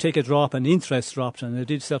a drop, and interest dropped, and it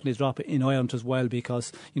did certainly drop in Ireland as well,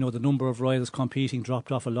 because the number of riders competing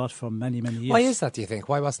dropped off a lot for many years. Why is that, do you think?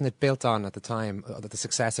 Why wasn't it built on at the time, the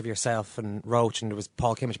success of yourself and Roche, and there was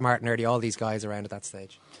Paul Kimmage, Martin Early, all these guys around at that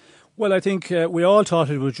stage? Well, I think we all thought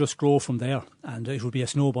it would just grow from there, and it would be a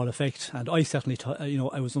snowball effect. And I certainly thought,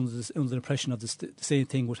 I was under the impression of the same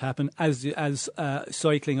thing would happen as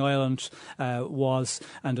Cycling Ireland was.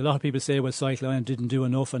 And a lot of people say, well, Cycling Ireland didn't do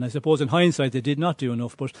enough, and I suppose in hindsight they did not do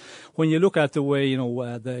enough. But when you look at the way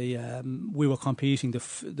we were competing, the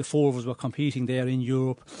four of us were competing there in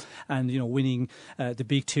Europe, and winning the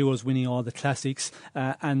big tours, winning all the classics,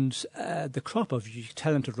 and the crop of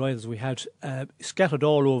talented riders we had scattered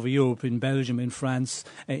all over Europe, in Belgium, in France,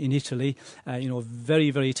 in Italy, very,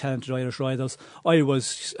 very talented Irish riders. I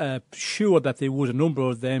was sure that they would, a number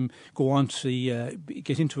of them, go on to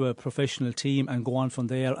get into a professional team and go on from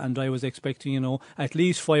there, and I was expecting, at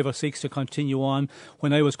least 5 or 6 to continue on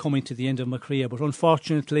when I was coming to the end of my career. But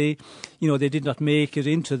unfortunately, they did not make it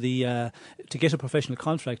into to get a professional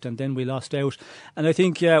contract, and then we lost out. And I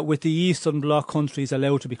think with the Eastern Bloc countries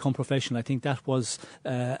allowed to become professional, I think that was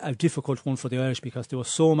a difficult one for the Irish, because there were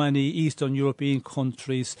so many Eastern European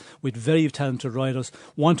countries with very talented riders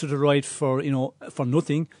wanted to ride for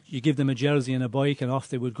nothing. You give them a jersey and a bike and off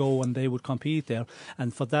they would go, and they would compete there.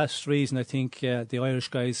 And for that reason, I think the Irish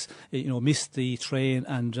guys missed the train,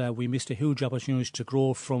 and we missed a huge opportunity to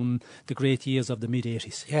grow from the great years of the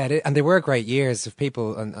mid-80s. Yeah, and they were great years. If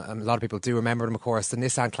people, and a lot of people do remember them, of course, the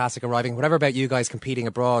Nissan Classic arriving. Whatever about you guys competing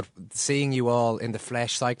abroad, seeing you all in the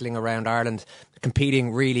flesh cycling around Ireland,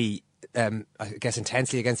 competing really I guess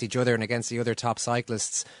intensely against each other and against the other top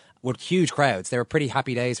cyclists with huge crowds. They were pretty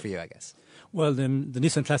happy days for you, I guess. Well, the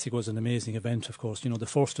Nissan Classic was an amazing event, of course.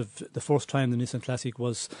 The first time the Nissan Classic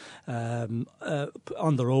was on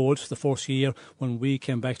the road, the first year when we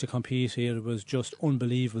came back to compete here, it was just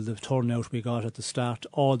unbelievable, the turnout we got at the start.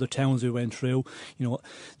 All the towns we went through,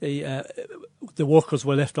 the workers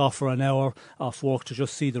were left off for an hour off work to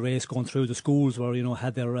just see the race going through. The schools were,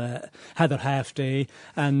 had their half day,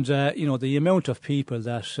 and the amount of people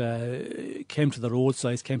that came to the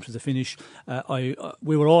roadsides, came to the finish.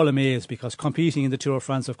 We were all amazed, because competing in the Tour of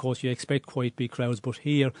France, of course, you expect quite big crowds, but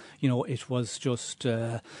here, it was just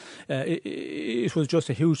it was just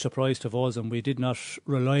a huge surprise to us, and we did not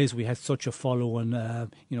realise we had such a following,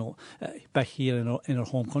 back here in our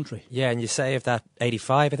home country. Yeah, and you say of that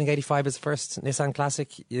 85, I think 85 is the first Nissan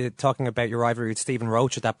Classic. You're talking about your rivalry with Stephen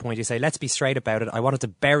Roach at that point. You say, let's be straight about it. I wanted to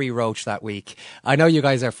bury Roach that week. I know you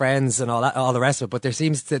guys are friends and all the rest of it, but there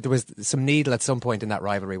seems that there was some needle at some point in that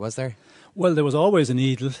rivalry, was there? Well, there was always a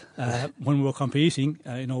needle when we were competing.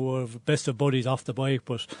 We were best of buddies off the bike,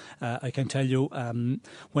 but I can tell you, when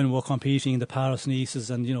we were competing in the Paris-Nices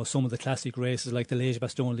and, some of the classic races like the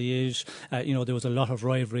Liège-Bastogne-Liège, there was a lot of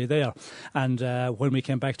rivalry there. And when we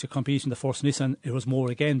came back to compete in the first Nissan, it was more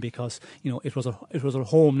again, because, it was a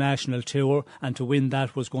home national tour, and to win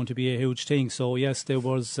that was going to be a huge thing. So, yes, there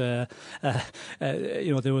was, there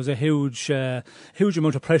was a huge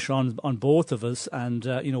amount of pressure on both of us, and,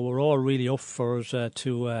 we're all really up for it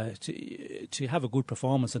to have a good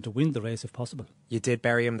performance and to win the race if possible. You did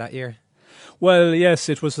bury him that year? Well, yes,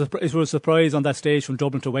 it was a surprise on that stage from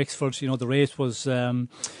Dublin to Wexford. The race was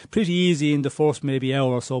pretty easy in the first maybe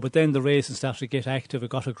hour or so, but then the racing started to get active, it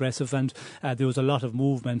got aggressive, and there was a lot of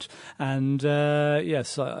movement. And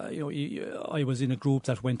yes, I was in a group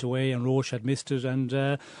that went away, and Roche had missed it, and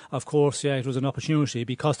of course, it was an opportunity,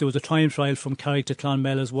 because there was a time trial from Carrick to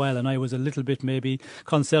Clonmel as well, and I was a little bit maybe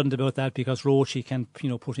concerned about that, because Roche, he can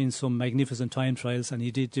put in some magnificent time trials, and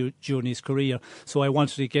he did do during his career. So I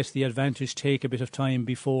wanted to get the advantage, take a bit of time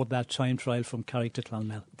before that time trial from Carrick to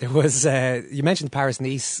Clonmel. There was, you mentioned the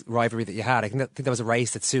Paris-Nice rivalry that you had. I think that was a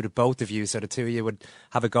race that suited both of you, so the two of you would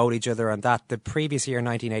have a go at each other on that. The previous year,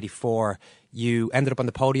 1984, you ended up on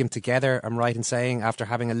the podium together, I'm right in saying, after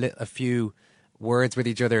having a few words with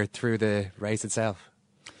each other through the race itself.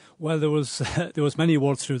 Well, there was many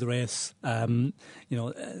words through the race, and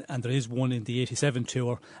there is one in the '87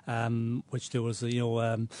 Tour, which there was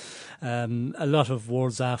a lot of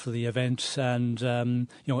words after the event, and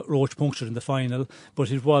Roche punctured in the final,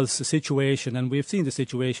 but it was a situation, and we've seen the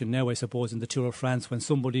situation now, I suppose, in the Tour of France, when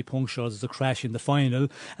somebody punctures the crash in the final,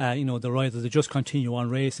 the riders, they just continue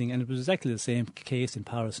on racing, and it was exactly the same case in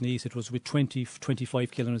Paris-Nice. It was with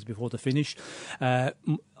 25 kilometres before the finish.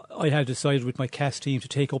 I had decided with my cast team to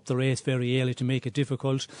take up the race very early to make it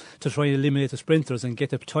difficult, to try and eliminate the sprinters and get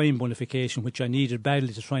the time bonification, which I needed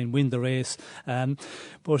badly to try and win the race.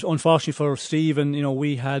 But unfortunately for Stephen,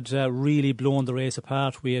 we had really blown the race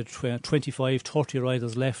apart. We had 25, 30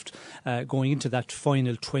 riders left going into that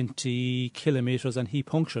final 20 kilometres, and he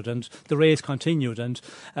punctured, and the race continued, and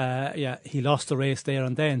he lost the race there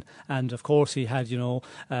and then. And of course he had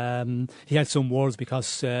some words,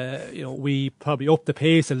 because we probably upped the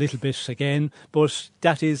pace a little bit again, but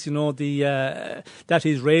that is, that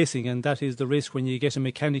is racing, and that is the risk when you get a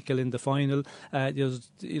mechanical in the final.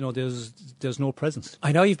 There's no presence.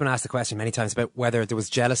 I know you've been asked the question many times about whether there was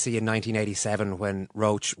jealousy in 1987 when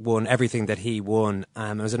Roach won everything that he won.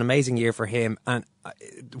 It was an amazing year for him, and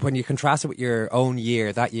when you contrast it with your own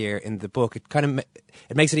year, that year in the book,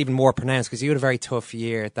 it makes it even more pronounced, because you had a very tough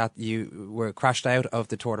year. That you were crashed out of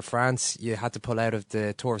the Tour de France. You had to pull out of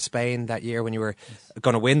the Tour of Spain that year when you were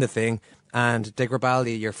going to win the thing. And De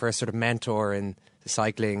Gribaldi, your first sort of mentor in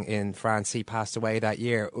cycling in France, he passed away that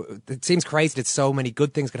year. It seems crazy that so many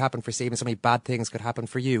good things could happen for Stephen, so many bad things could happen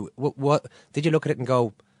for you. What did you look at it and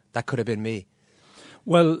go, that could have been me?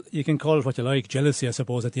 Well, you can call it what you like, jealousy, I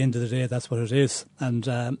suppose. At the end of the day, that's what it is. And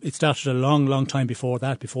it started a long, long time before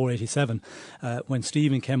that, before '87, when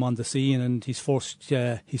Stephen came on the scene. And his first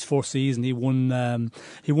season, he won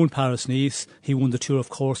Paris-Nice, he won the Tour of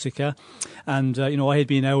Corsica, and I had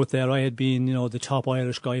been out there. I had been the top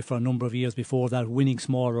Irish guy for a number of years before that, winning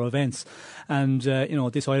smaller events. And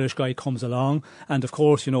this Irish guy comes along, and of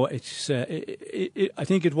course, I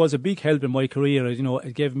think it was a big help in my career.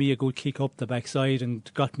 It gave me a good kick up the backside and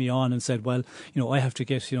got me on and said, well, I have to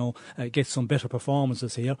get some better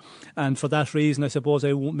performances here. And for that reason, I suppose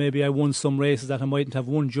maybe I won some races that I mightn't have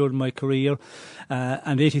won during my career.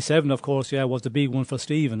 And '87, of course, was the big one for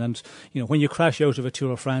Stephen. And when you crash out of a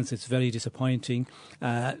Tour of France, it's very disappointing.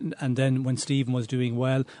 And then when Stephen was doing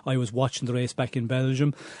well, I was watching the race back in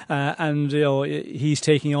Belgium, and he's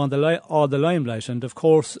taking on all the limelight. And of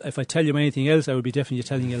course, if I tell you anything else, I would be definitely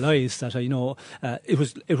telling you lies. That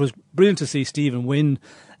it was brilliant to see Stephen win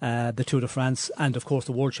the Tour de France and of course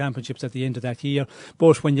the World Championships at the end of that year.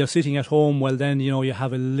 But when you're sitting at home, well, then you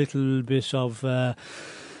have a little bit of a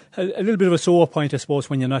sore point, I suppose,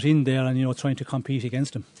 when you're not in there and trying to compete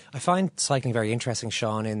against him. I find cycling very interesting,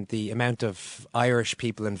 Sean, in the amount of Irish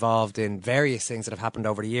people involved in various things that have happened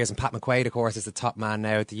over the years. And Pat McQuaid, of course, is the top man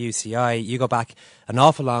now at the UCI. You go back an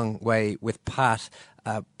awful long way with Pat,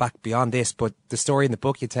 back beyond this, but the story in the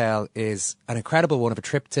book you tell is an incredible one of a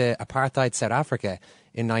trip to apartheid South Africa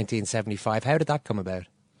in 1975. How did that come about?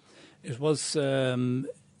 It was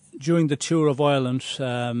during the Tour of Ireland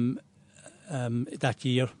that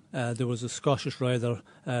year. There was a Scottish rider,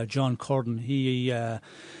 John Curran. He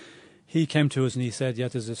came to us and he said,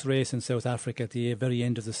 there's this race in South Africa at the very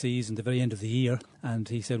end of the season, the very end of the year. And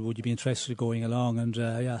he said, would you be interested in going along?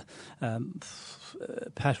 And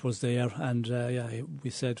Pat was there, and we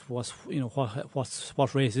said, what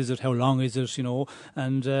race is it? How long is it?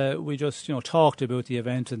 And we just talked about the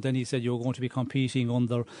event. And then he said, you're going to be competing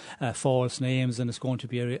under false names, and it's going to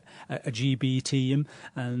be a GB team,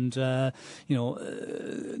 and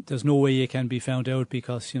there's no way you can be found out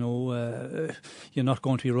because you're not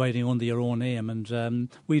going to be riding under your own name. And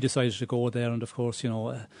we decided to go there, and of course,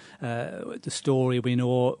 the story we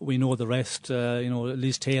know the rest.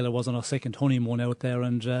 Liz Taylor was on her second honeymoon out there,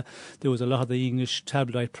 and there was a lot of the English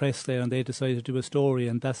tabloid press there, and they decided to do a story,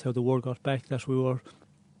 and that's how the word got back that we were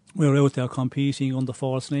out there competing under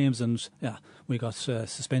false names, and we got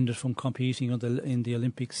suspended from competing in the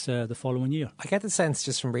Olympics the following year. I get the sense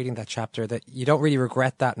just from reading that chapter that you don't really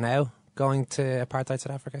regret that now, going to apartheid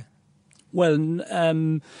South Africa. Well,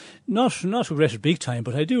 not regret it big time,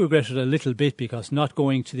 but I do regret it a little bit because not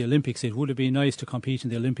going to the Olympics, it would have been nice to compete in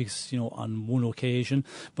the Olympics, on one occasion.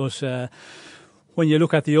 But when you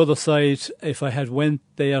look at the other side, if I had went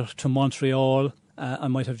there to Montreal, I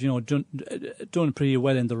might have, done pretty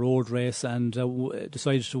well in the road race, and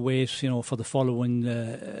decided to wait, for the following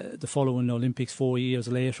Olympics 4 years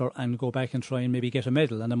later and go back and try and maybe get a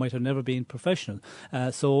medal, and I might have never been professional.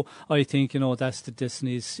 So I think, that's the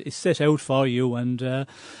destiny is set out for you, and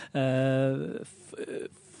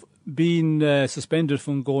being suspended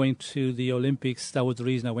from going to the Olympics, that was the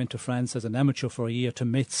reason I went to France as an amateur for a year to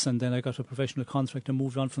Metz, and then I got a professional contract and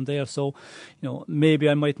moved on from there. So, maybe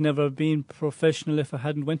I might never have been professional if I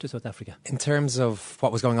hadn't went to South Africa. In terms of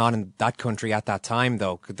what was going on in that country at that time,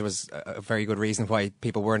 though, there was a very good reason why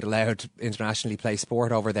people weren't allowed to internationally play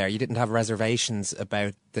sport over there. You didn't have reservations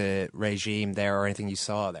about the regime there or anything you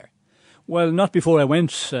saw there? Well, not before I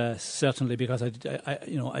went, certainly, because I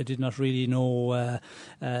did not really know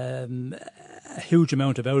a huge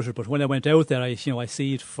amount about it. But when I went out there, I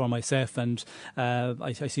see it for myself, and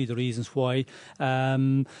I see the reasons why.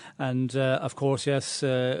 Of course, yes.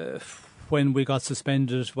 When we got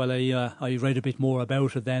suspended, well, I read a bit more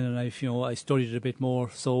about it then, and I studied it a bit more.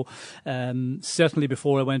 So certainly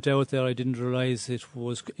before I went out there, I didn't realise it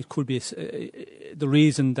could be the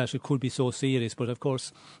reason that it could be so serious. But of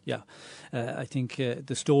course, I think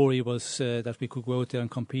the story was that we could go out there and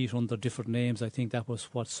compete under different names. I think that was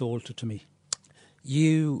what sold it to me.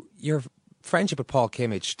 Your friendship with Paul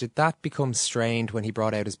Kimmage, did that become strained when he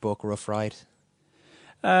brought out his book Rough Ride?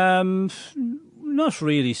 Not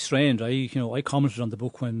really strained. I commented on the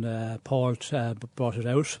book when Paul brought it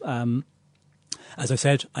out. As I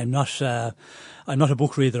said, I'm not a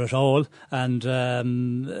book reader at all, and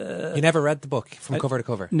you never read the book from cover to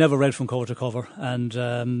cover. Never read from cover to cover, and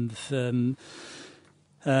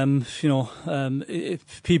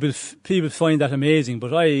people find that amazing,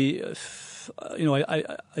 but I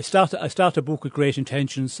start a book with great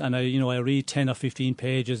intentions, and I read 10 or 15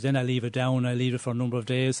 pages, then I leave it down, I leave it for a number of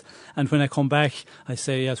days, and when I come back, I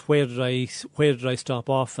say, yes, where did I stop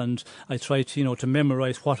off? And I try to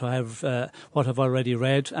memorise what I've already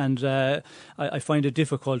read, and I find it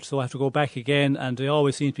difficult, so I have to go back again, and I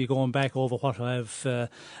always seem to be going back over what I've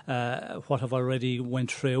already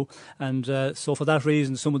went through, and so for that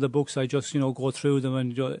reason, some of the books I just go through them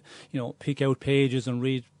and pick out pages and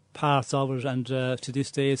read parts of it, and to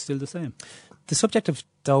this day it's still the same. The subject of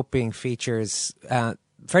doping features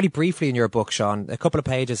fairly briefly in your book, Sean. A couple of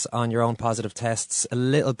pages on your own positive tests, a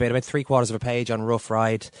little bit, about 3/4 of a page on Rough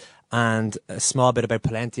Ride, and a small bit about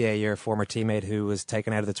Pelletier, your former teammate who was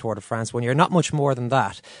taken out of the Tour de France one year. Not much more than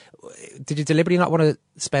that. Did you deliberately not want to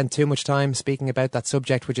spend too much time speaking about that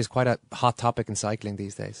subject, which is quite a hot topic in cycling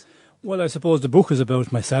these days? Well, I suppose the book is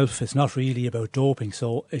about myself. It's not really about doping.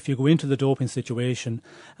 So if you go into the doping situation,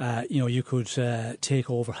 you could take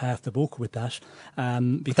over half the book with that.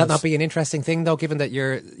 Would that not be an interesting thing, though, given that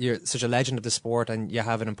you're such a legend of the sport and you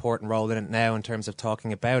have an important role in it now in terms of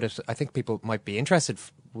talking about it? I think people might be interested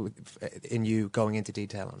in you going into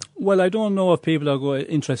detail on it. Well, I don't know if people are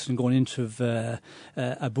interested in going into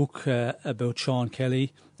a book about Sean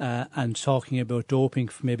Kelly and talking about doping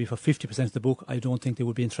maybe for 50% of the book. I don't think they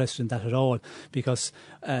would be interested in that at all, because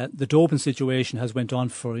the doping situation has went on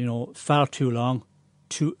for far too long.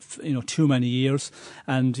 Too many years,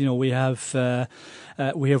 and we have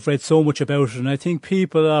read so much about it, and I think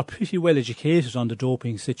people are pretty well educated on the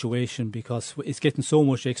doping situation because it's getting so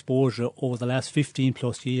much exposure over the last 15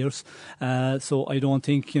 plus years. So I don't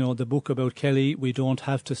think the book about Kelly, we don't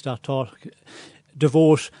have to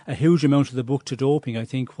devote a huge amount of the book to doping. I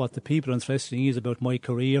think what the people are interested in is about my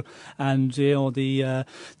career and the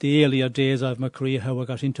earlier days of my career, how I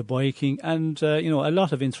got into biking, and a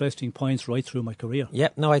lot of interesting points right through my career.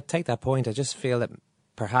 Yep, no, I take that point. I just feel that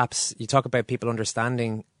perhaps you talk about people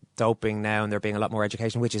understanding doping now and there being a lot more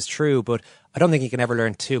education, which is true, but I don't think you can ever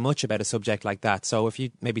learn too much about a subject like that. So if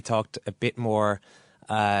you maybe talked a bit more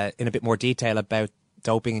in a bit more detail about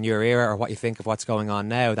doping in your era or what you think of what's going on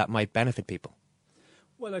now, that might benefit people.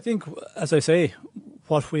 Well, I think, as I say,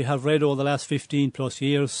 what we have read over the last 15 plus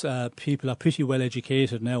years, people are pretty well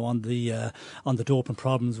educated now on the doping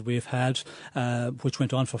problems we've had, which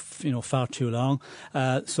went on for far too long.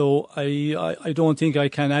 So I don't think I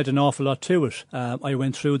can add an awful lot to it. I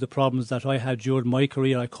went through the problems that I had during my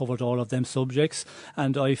career. I covered all of them subjects,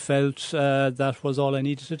 and I felt that was all I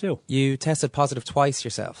needed to do. You tested positive twice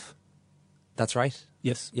yourself. That's right?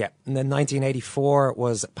 Yes. Yeah. And then 1984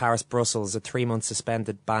 was Paris-Brussels, a 3-month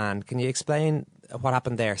suspended ban. Can you explain what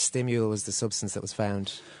happened there? Stimul was the substance that was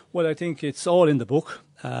found. Well, I think it's all in the book.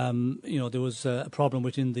 There was a problem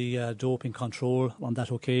within the doping control on that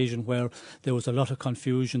occasion where there was a lot of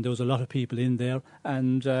confusion. There was a lot of people in there,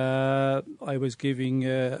 and I was giving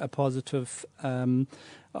a positive on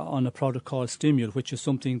a product called Stimul, which is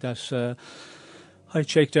something that I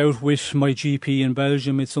checked out with my GP in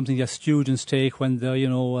Belgium. It's something that students take when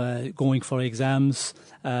they're, going for exams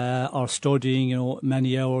or studying,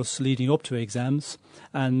 many hours leading up to exams.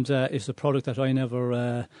 And it's a product that I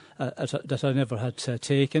never had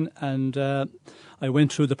taken. And I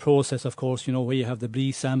went through the process, of course, where you have the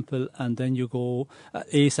B sample and then you go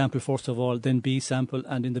A sample first of all, then B sample.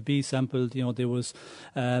 And in the B sample, there was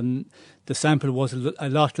the sample was a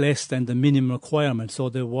lot less than the minimum requirement. So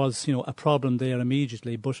there was, a problem there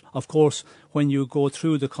immediately. But of course, when you go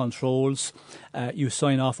through the controls, you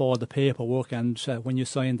sign off all the paperwork. And when you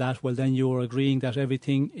sign that, well, then you're agreeing that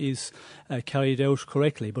everything is carried out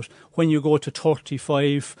correctly. But when you go to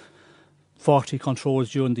 35, 40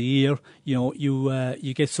 controls during the year,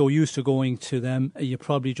 you get so used to going to them, you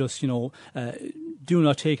probably just, do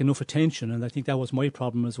not take enough attention. And I think that was my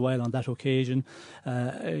problem as well on that occasion.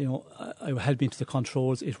 I had been to the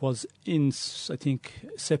controls. It was I think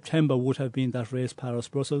September would have been that race,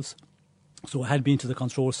 Paris-Brussels. So I had been to the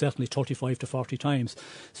control certainly 35 to 40 times.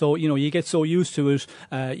 So, you get so used to it,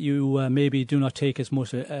 you maybe do not take as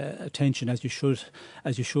much attention as you should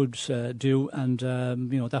do. And,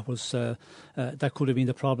 that was, that could have been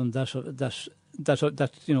the problem that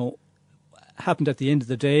happened at the end of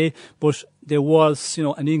the day. But there was,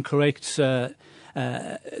 an incorrect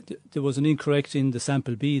there was an incorrect in the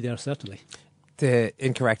sample B there, certainly. The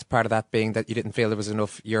incorrect part of that being that you didn't feel there was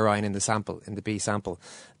enough urine in the sample, in the B sample.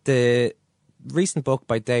 The recent book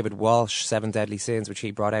by David Walsh, 7 Deadly Sins, which he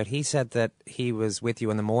brought out, he said that he was with you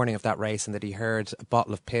in the morning of that race and that he heard a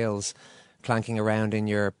bottle of pills clanking around in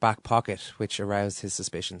your back pocket, which aroused his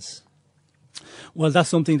suspicions. Well, that's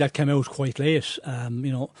something that came out quite late. I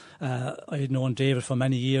had known David for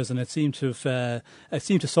many years, and it seemed to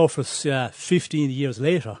surface 15 years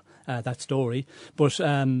later. That story, but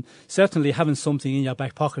certainly having something in your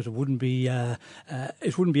back pocket, it wouldn't be out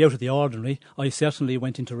of the ordinary. I certainly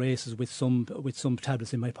went into races with some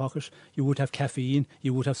tablets in my pocket. You would have caffeine,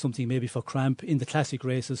 you would have something maybe for cramp. In the classic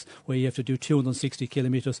races where you have to do 260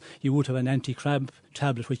 kilometres, you would have an anti-cramp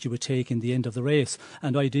tablet which you would take in the end of the race.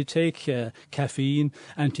 And I did take caffeine,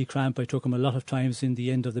 anti-cramp. I took them a lot of times in the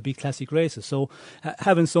end of the big classic races. So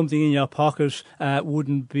having something in your pocket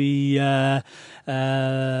wouldn't be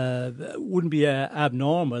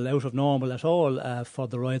abnormal, out of normal at all for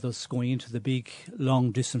the riders going into the big,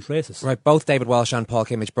 long distance races. Right, both David Walsh and Paul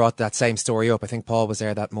Kimmage brought that same story up. I think Paul was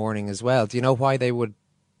there that morning as well. Do you know why they would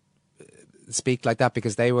speak like that?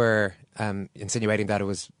 Because they were insinuating that it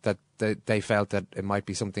was that they felt that it might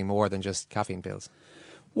be something more than just caffeine pills.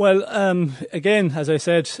 Well, again, as I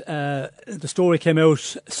said, the story came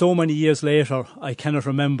out so many years later. I cannot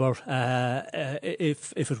remember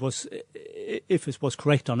if it was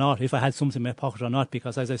correct or not, if I had something in my pocket or not.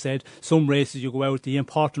 Because, as I said, some races you go out, the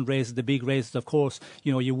important races, the big races, of course,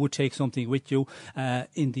 you would take something with you.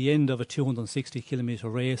 In the end of a 260 kilometre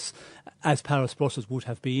race, as Paris Brussels would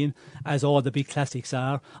have been, as all the big classics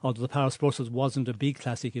are. Although the Paris Brussels wasn't a big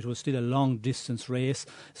classic, it was still a long distance race.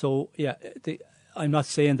 So, yeah. I'm not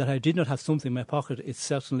saying that I did not have something in my pocket. It's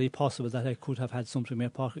certainly possible that I could have had something in my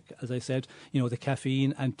pocket. As I said, the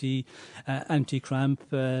caffeine anti-cramp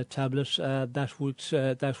tablet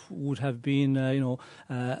that would have been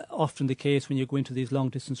often the case when you go into these long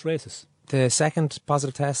distance races. The second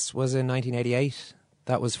positive test was in 1988.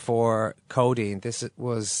 That was for codeine. This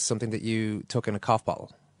was something that you took in a cough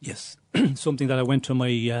bottle. Yes, something that I went to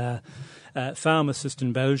my pharmacist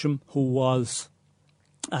in Belgium, who was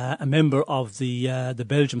a member of the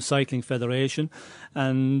Belgium Cycling Federation,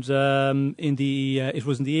 and it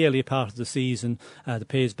was in the earlier part of the season. The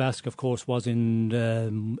Pays Basque, of course, was in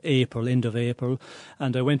end of April,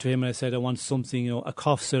 and I went to him and I said I want something, a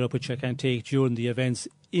cough syrup which I can take during the events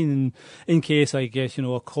in case I get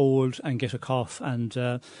a cold and get a cough.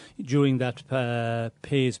 And during that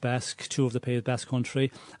Pays Basque, tour of the Pays Basque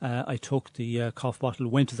country, I took the cough bottle,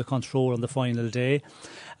 went to the control on the final day,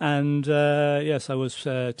 and yes, I was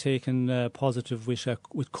taken positive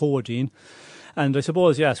with codeine. And I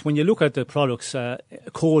suppose, yes, when you look at the products,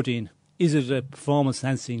 codeine, is it a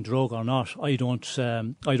performance-enhancing drug or not? I don't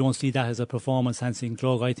see that as a performance-enhancing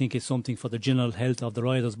drug. I think it's something for the general health of the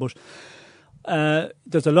riders. But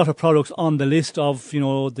there's a lot of products on the list of the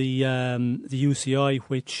UCI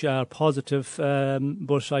which are positive,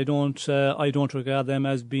 but I don't regard them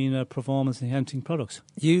as being performance-enhancing products.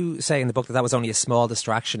 You say in the book that was only a small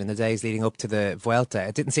distraction in the days leading up to the Vuelta.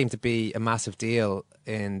 It didn't seem to be a massive deal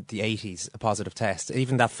in the 80s, a positive test.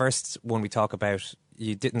 Even that first one we talk about,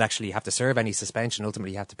 you didn't actually have to serve any suspension.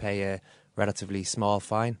 Ultimately, you had to pay a relatively small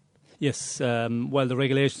fine. Yes, well, the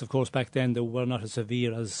regulations, of course, back then they were not as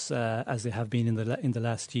severe as they have been in the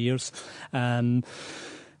last years, and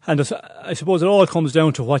I suppose it all comes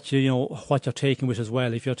down to what you're taking with as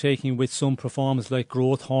well. If you're taking with some performance like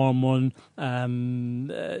growth hormone,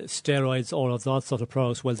 steroids, all of that sort of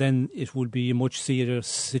products, well, then it would be a much serious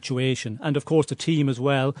situation. And of course, the team as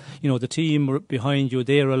well. The team behind you,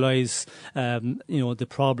 they realise the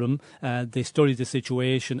problem. They study the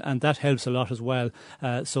situation, and that helps a lot as well.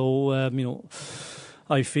 So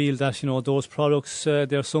I feel that those products,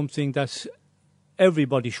 they're something that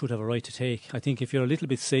everybody should have a right to take. I think if you're a little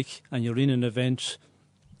bit sick and you're in an event,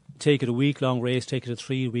 take it a week-long race, take it a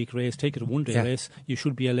 3-week race, take it a one-day race, you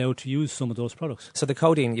should be allowed to use some of those products. So the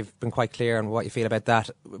codeine, you've been quite clear on what you feel about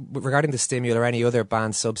that. Regarding the Stimul or any other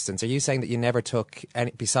banned substance, are you saying that you never took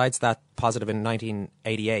any, besides that positive in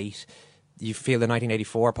 1988, you feel the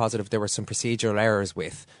 1984 positive there were some procedural errors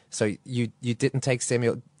with? So you didn't take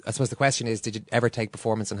Stimul. I suppose the question is, did you ever take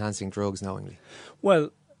performance-enhancing drugs knowingly?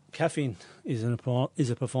 Well, caffeine is a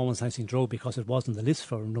performance-enhancing drug because it was on the list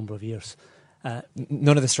for a number of years.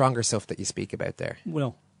 None of the stronger stuff that you speak about there?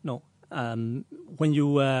 Well, no. When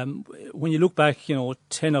you look back,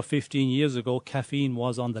 10 or 15 years ago, caffeine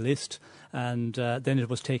was on the list, and then it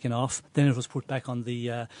was taken off. Then it was put back on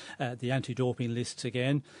the anti-doping list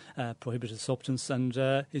again, prohibited substance, and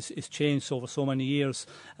it's changed over so many years.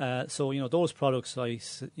 So those products,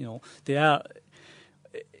 they are.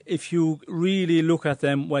 if you really look at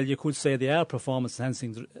them, well, you could say they are performance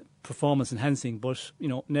enhancing. But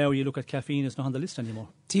now you look at caffeine, it's not on the list anymore.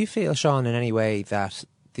 Do you feel, Sean, in any way that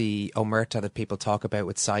the omerta that people talk about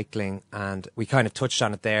with cycling, and we kind of touched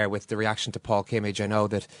on it there with the reaction to Paul Kimmage? I know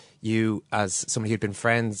that you, as somebody who'd been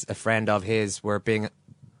a friend of his, were being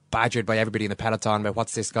badgered by everybody in the peloton about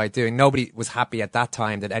what's this guy doing. Nobody was happy at that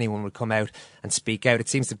time that anyone would come out and speak out. It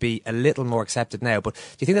seems to be a little more accepted now. But do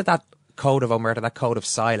you think that code of omerta, that code of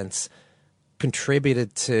silence,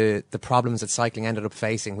 contributed to the problems that cycling ended up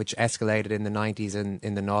facing, which escalated in the 90s and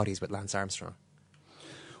in the noughties with Lance Armstrong?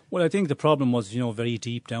 Well, I think the problem was, very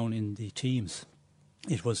deep down in the teams.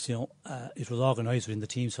 It was, it was organised within the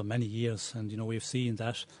teams for many years, and we've seen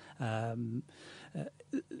that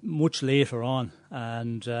much later on.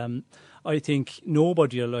 And I think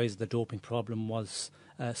nobody realised the doping problem was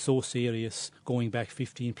so serious going back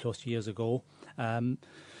 15 plus years ago.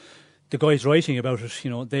 The guys writing about it,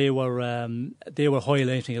 they were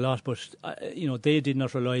highlighting a lot, but they did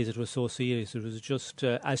not realise it was so serious. It was just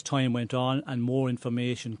as time went on and more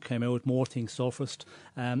information came out, more things surfaced.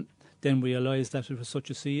 Then we realised that it was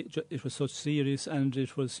such serious, and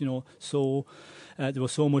it was there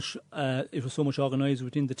was so much organised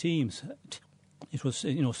within the teams. It was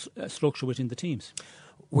structure within the teams.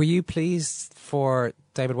 Were you pleased for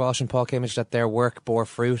David Walsh and Paul Kimmage that their work bore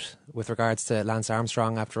fruit with regards to Lance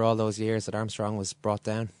Armstrong after all those years that Armstrong was brought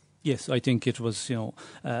down? Yes, I think it was,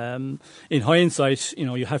 in hindsight,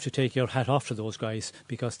 you have to take your hat off to those guys,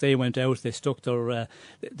 because they went out, they stuck their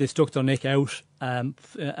neck out,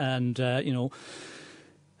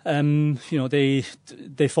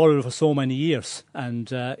 they followed for so many years,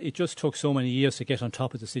 and it just took so many years to get on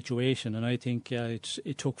top of the situation, and I think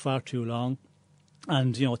it took far too long.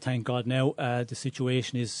 And, thank God now the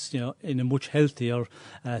situation is, in a much healthier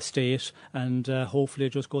state, and hopefully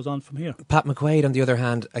it just goes on from here. Pat McQuaid, on the other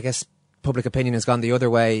hand, I guess public opinion has gone the other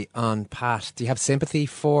way on Pat. Do you have sympathy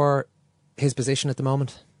for his position at the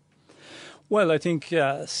moment? Well, I think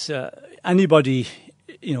anybody,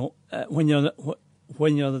 when you're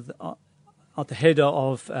at the head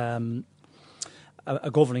of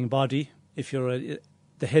a governing body, if you're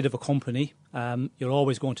the head of a company, you're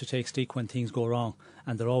always going to take stick when things go wrong,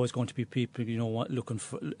 and there are always going to be people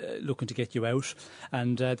looking to get you out,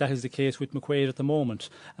 and that is the case with McQuaid at the moment.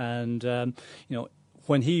 And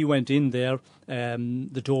when he went in there,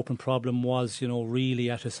 the doping problem was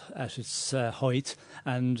really at its height,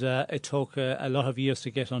 and it took a lot of years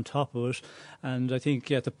to get on top of it. And I think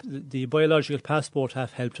the biological passport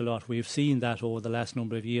have helped a lot. We've seen that over the last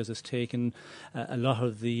number of years. It's taken a lot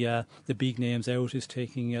of the big names out. It's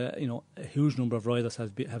taking a huge number of riders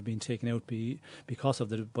have been taken out because of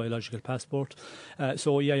the biological passport.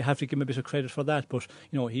 So yeah, you have to give him a bit of credit for that. But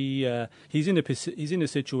he's in a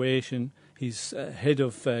situation. He's head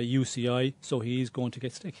of UCI, so he's going to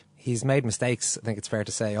get stick. He's made mistakes, I think it's fair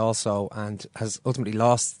to say, also, and has ultimately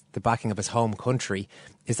lost the backing of his home country.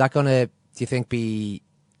 Is that going to, do you think, be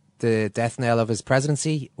the death knell of his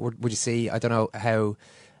presidency? Or would you see, I don't know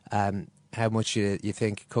how much you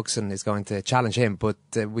think Cookson is going to challenge him, but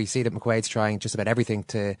we see that McQuaid's trying just about everything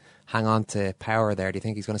to hang on to power there. Do you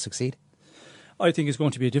think he's going to succeed? I think it's going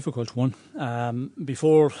to be a difficult one.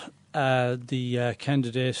 Before the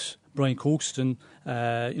candidate Brian Cookson,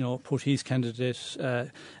 put his candidate,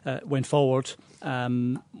 went forward.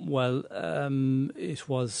 It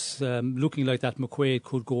was looking like that McQuaid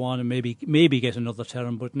could go on and maybe get another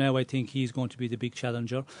term, but now I think he's going to be the big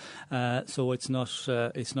challenger. So it's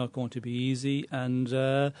not going to be easy, and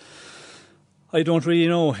I don't really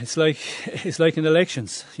know. It's like in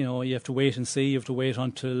elections. You have to wait and see. You have to wait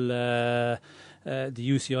until the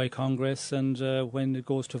UCI Congress and when it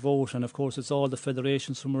goes to vote, and of course it's all the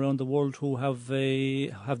federations from around the world who have the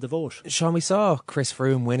vote. Sean, we saw Chris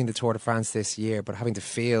Froome winning the Tour de France this year, but having to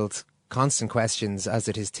field constant questions, as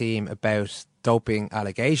did his team, about doping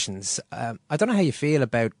allegations. I don't know how you feel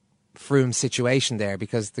about Froome's situation there,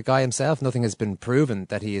 because the guy himself, nothing has been proven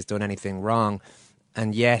that he has done anything wrong,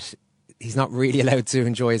 and yet he's not really allowed to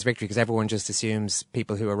enjoy his victory because everyone just assumes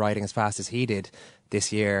people who are riding as fast as he did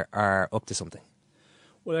this year are up to something.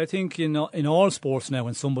 Well, I think in all sports now,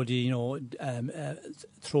 when somebody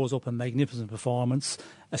throws up a magnificent performance,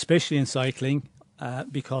 especially in cycling,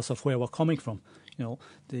 because of where we're coming from,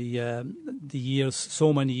 the years,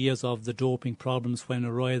 so many years of the doping problems, when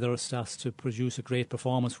a rider starts to produce a great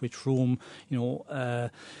performance, which Froome,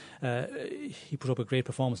 he put up a great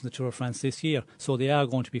performance in the Tour de France this year. So they are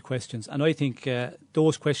going to be questions, and I think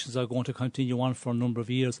those questions are going to continue on for a number of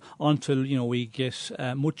years until we get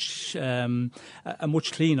a much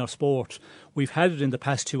cleaner sport. We've had it in the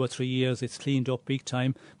past 2 or 3 years. It's cleaned up big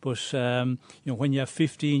time. But, when you have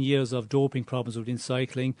 15 years of doping problems within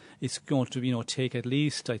cycling, it's going to, take at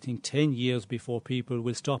least, I think, 10 years before people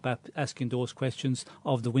will stop asking those questions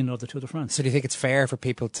of the winner of the Tour de France. So do you think it's fair for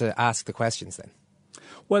people to ask the questions then?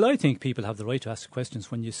 Well, I think people have the right to ask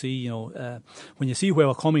questions when you see, when you see where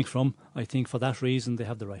we're coming from. I think for that reason they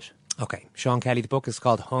have the right. Okay, Sean Kelly, the book is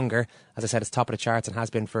called Hunger. As I said, it's top of the charts and has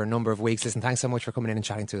been for a number of weeks. Listen, thanks so much for coming in and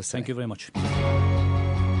chatting to us today. Thank you very much.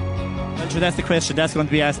 Well, sure, that's the question. That's going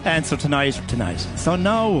to be answered tonight. So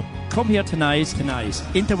now, come here tonight,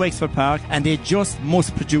 into Wexford Park, and they just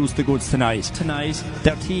must produce the goods tonight. Tonight,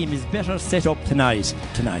 their team is better set up tonight.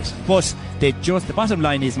 But the bottom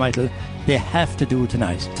line is, Michael, they have to do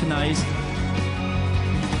tonight.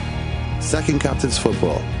 Second Captains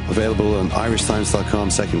Football, available on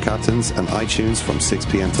irishtimes.com, Second Captains, and iTunes from 6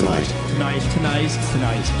 p.m. tonight. Tonight.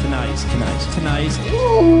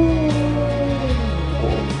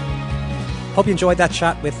 Hope you enjoyed that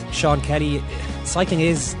chat with Sean Kelly. Cycling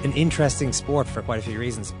is an interesting sport for quite a few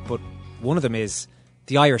reasons, but one of them is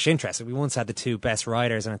the Irish interest. We once had the two best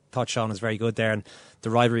riders, and I thought Sean was very good there, and the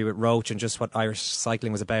rivalry with Roach and just what Irish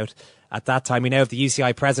cycling was about at that time. We now have the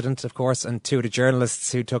UCI president, of course, and two of the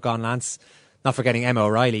journalists who took on Lance, not forgetting Emma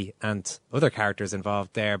O'Reilly and other characters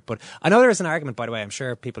involved there. But I know there is an argument, by the way, I'm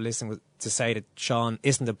sure people listening to say that Sean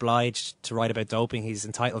isn't obliged to write about doping. He's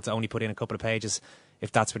entitled to only put in a couple of pages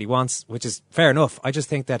if that's what he wants, which is fair enough. I just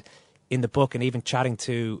think that in the book, and even chatting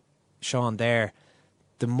to Sean there,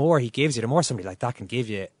 the more he gives you, the more somebody like that can give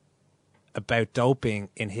you about doping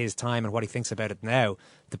in his time and what he thinks about it now,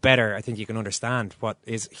 the better I think you can understand what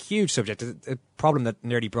is a huge subject, a problem that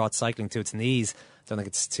nearly brought cycling to its knees. I don't think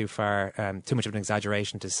it's too much of an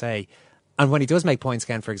exaggeration to say. And when he does make points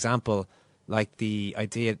again, for example, like the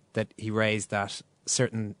idea that he raised that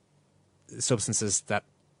certain substances that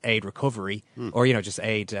aid recovery, or just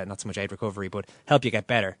aid, not so much aid recovery, but help you get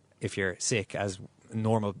better if you're sick, as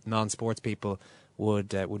normal non-sports people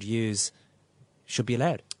would use, should be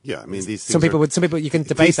allowed. Yeah, I mean, these some things people you can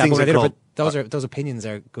debate that, but those opinions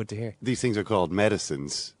are good to hear. These things are called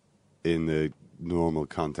medicines in the normal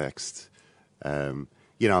context. I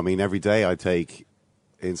mean, every day I take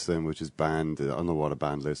insulin, which is banned on the water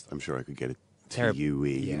banned list. I'm sure I could get it to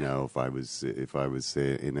UE, if I was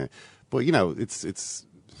in a, but it's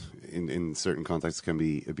in certain contexts can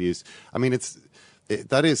be abused. I mean,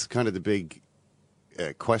 that is kind of the big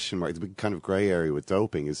question mark, the big kind of grey area with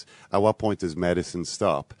doping is, at what point does medicine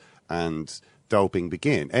stop and doping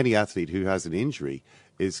begin? Any athlete who has an injury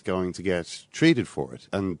is going to get treated for it,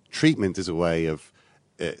 and treatment is a way of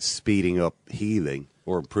speeding up healing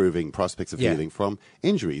or improving prospects of healing from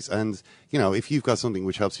injuries. And if you've got something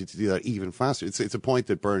which helps you to do that even faster, it's a point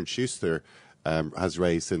that Bernd Schuster has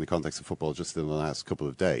raised in the context of football just in the last couple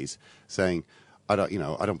of days, saying, I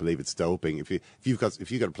don't believe it's doping. If you've got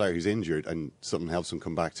a player who's injured and something helps him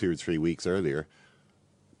come back 2 or 3 weeks earlier,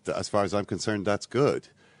 as far as I'm concerned, that's good.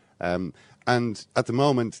 And at the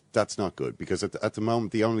moment, that's not good, because at the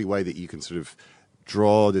moment, the only way that you can sort of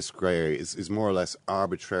draw this grey area is more or less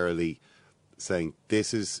arbitrarily saying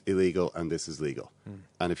this is illegal and this is legal.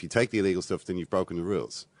 And if you take the illegal stuff, then you've broken the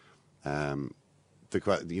rules. But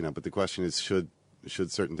the question is, should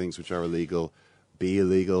certain things which are illegal be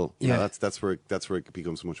illegal? That's where it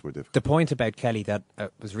becomes much more difficult. The point about Kelly that I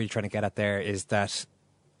was really trying to get at there is that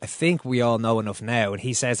I think we all know enough now, and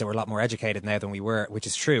he says that we're a lot more educated now than we were, which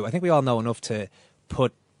is true. I think we all know enough to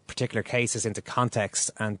put particular cases into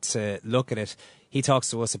context and to look at it. He talks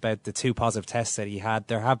to us about the 2 positive tests that he had.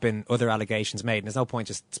 There have been other allegations made, and there's no point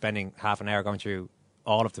just spending half an hour going through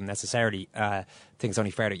all of them necessarily. I think it's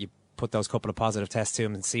only fair that you put those couple of positive tests to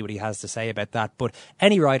him and see what he has to say about that. But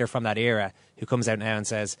any rider from that era who comes out now and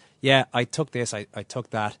says, yeah, I took this, I took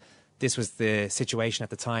that, this was the situation at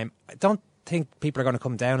the time, I don't think people are going to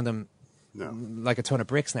come down on them like a ton of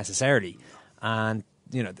bricks necessarily. And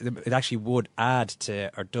it actually would add to,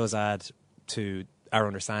 or does add to, our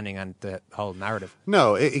understanding and the whole narrative.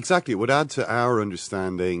 No, exactly. It would add to our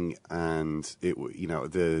understanding and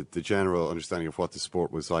the general understanding of what the sport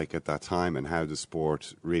was like at that time and how the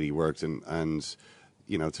sport really worked, and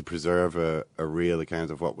to preserve a real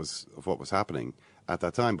account of what was happening at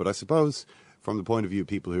that time. But I suppose from the point of view of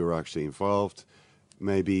people who are actually involved,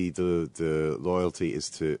 maybe the loyalty is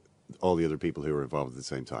to all the other people who were involved at the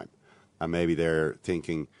same time, and maybe they're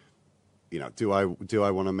thinking, do I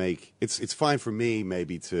want to make it's fine for me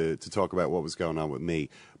maybe to talk about what was going on with me,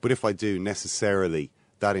 but if I do, necessarily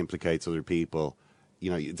that implicates other people. You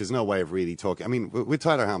know, there's no way of really talking. I mean, with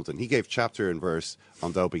Tyler Hamilton, he gave chapter and verse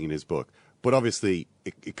on doping in his book, but obviously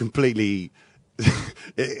it completely...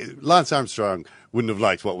 Lance Armstrong wouldn't have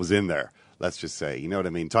liked what was in there, let's just say. You know what I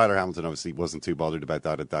mean? Tyler Hamilton obviously wasn't too bothered about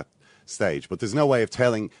that at that stage, but there's no way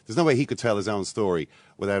he could tell his own story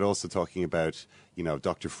without also talking about, you know,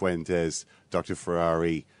 Dr. Fuentes, Dr.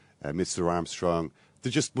 Ferrari, Mr. Armstrong.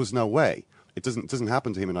 There just was no way. It doesn't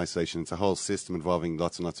happen to him in isolation. It's a whole system involving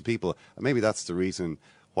lots and lots of people, and maybe that's the reason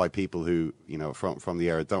why people who, you know, from the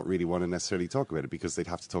era don't really want to necessarily talk about it, because they'd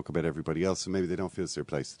have to talk about everybody else, and maybe they don't feel it's their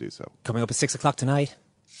place to do so. Coming up at 6 o'clock tonight.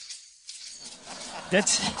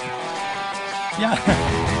 Yeah,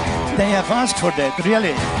 they have asked for that,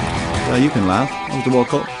 really. You can laugh. It was the World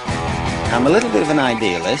Cup. I'm a little bit of an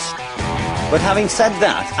idealist, but having said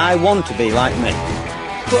that, I want to be like me.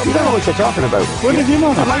 Well, you don't know what you're talking about. What did you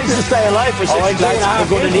know? I'd like to stay alive for 6 years. I'm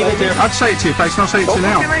going to leave it there. I'd say it to your face, and I'll say it to you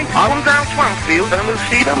now. Come down Swansfield and we'll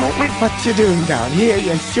see them, won't we? What you doing down here,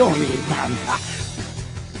 you shawny man?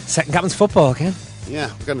 Second Captain's football, Ken. Yeah,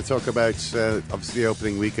 we're going to talk about, obviously, the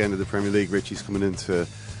opening weekend of the Premier League. Richie's coming in to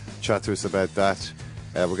chat to us about that.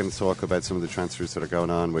 We're going to talk about some of the transfers that are going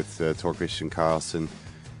on with Torkrish Carlson,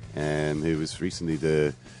 who was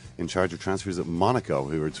recently in charge of transfers at Monaco,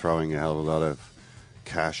 who are throwing a hell of a lot of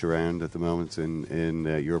cash around at the moment in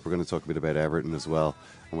Europe. We're going to talk a bit about Everton as well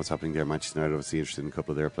and what's happening there. Manchester United obviously interested in a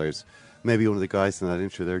couple of their players. Maybe one of the guys in that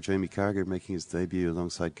intro there, Jamie Carragher, making his debut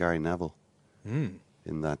alongside Gary Neville in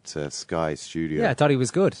that Sky studio. Yeah, I thought he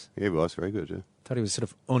was good. Yeah, he was very good, yeah. Thought he was sort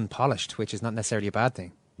of unpolished, which is not necessarily a bad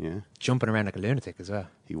thing. Yeah. Jumping around like a lunatic as well.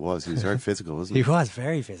 He was very physical, wasn't he? He was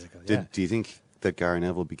very physical, yeah. Do you think that Gary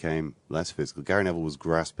Neville became less physical? Gary Neville was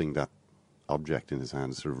grasping that object in his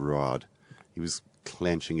hand, sort of rod. He was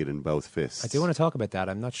clenching it in both fists. I do want to talk about that.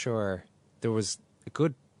 I'm not sure there was a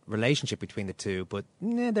good relationship between the two, but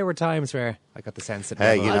there were times where I got the sense that...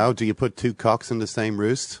 Hey, you know, do you put two cocks in the same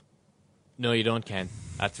roost? No, you don't, Ken.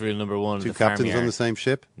 That's rule number one. Two captains on the same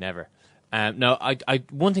ship? Never. No,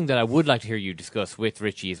 one thing that I would like to hear you discuss with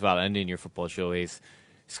Richie as well, and in your football show, is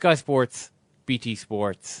Sky Sports, BT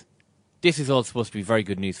Sports. This is all supposed to be very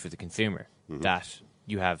good news for the consumer, that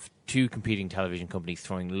you have two competing television companies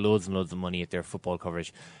throwing loads and loads of money at their football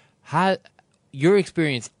coverage. Your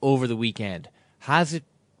experience over the weekend, has it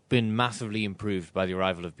been massively improved by the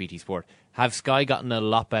arrival of BT Sport? Have Sky gotten a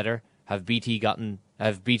lot better? Have BT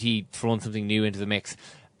thrown something new into the mix?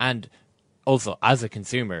 And also, as a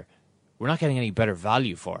consumer, we're not getting any better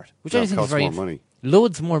value for it, which I think is very more money.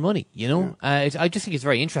 Loads more money, you know. Yeah. I just think it's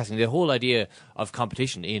very interesting. The whole idea of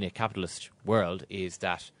competition in a capitalist world is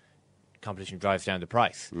that competition drives down the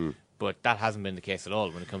price, but that hasn't been the case at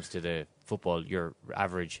all when it comes to the football. Your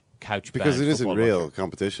average couch because it isn't real watcher.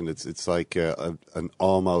 Competition. It's like an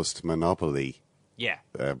almost monopoly. Yeah.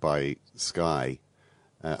 By Sky.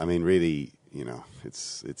 I mean, really, you know,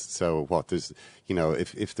 it's so what there's, you know,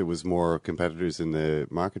 if there was more competitors in the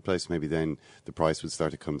marketplace, maybe then the price would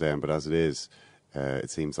start to come down. But as it is,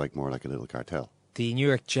 it seems like more like a little cartel. The New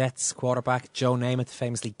York Jets quarterback Joe Namath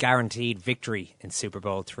famously guaranteed victory in Super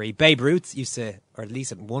Bowl III. Babe Ruth used to, or at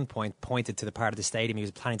least at one point, pointed to the part of the stadium he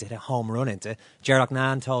was planning to hit a home run into. Gerard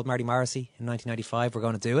O'Knan told Marty Morrissey in 1995, "We're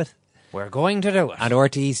going to do it. We're going to do it." And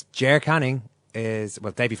RT's Ger Canning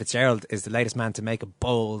Davy Fitzgerald is the latest man to make a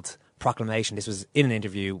bold proclamation. This was in an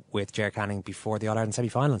interview with Ger Canning before the All-Ireland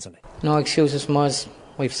semi-final on Sunday. No excuses from us.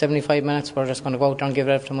 We've 75 minutes. We're just going to go out there and give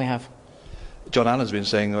it everything we have. John Allen's been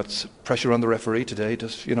saying that's pressure on the referee today.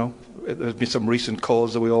 Just, you know, there's been some recent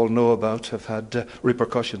calls that we all know about have had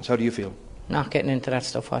repercussions. How do you feel? Not getting into that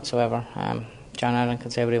stuff whatsoever. John Allen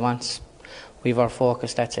can say what he wants. We've our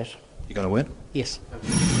focus, that's it. You going to win? Yes.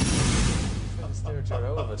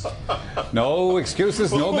 No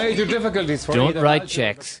excuses, no major difficulties for Don't write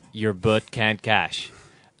checks your butt can't cash.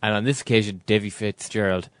 And on this occasion, Davy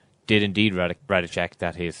Fitzgerald did indeed write a check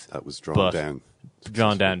that was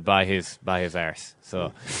drawn down by his arse. So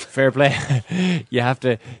fair play. you have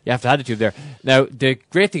to have it to him there. Now the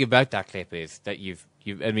great thing about that clip is that you've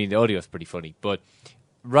I mean the audio is pretty funny, but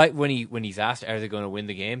right when he's asked are they going to win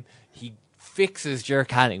the game, he fixes Ger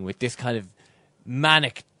Canning with this kind of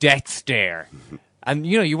manic death stare. And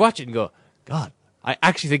you know, you watch it and go, God, I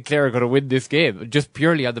actually think Clare are going to win this game, just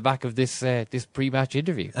purely on the back of this pre-match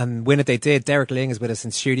interview. And win it they did. Derek Ling is with us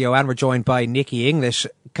in studio, and we're joined by Nicky English.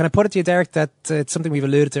 Can I put it to you, Derek, that it's something we've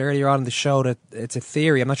alluded to earlier on in the show, that it's a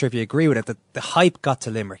theory, I'm not sure if you agree with it, that the hype got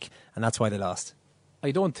to Limerick, and that's why they lost?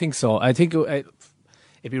 I don't think so. I think it'd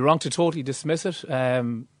be wrong to totally dismiss it,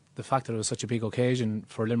 the fact that it was such a big occasion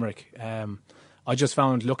for Limerick. I just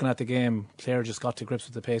found, looking at the game, Clare just got to grips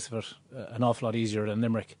with the pace of it an awful lot easier than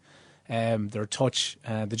Limerick. their touch.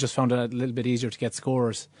 They just found it a little bit easier to get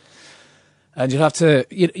scores. And you'll have to,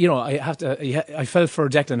 I felt for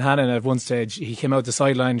Declan Hannon at one stage. He came out the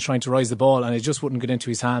sideline trying to rise the ball and it just wouldn't get into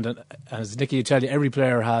his hand. And as Nicky would tell you, every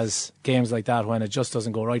player has games like that when it just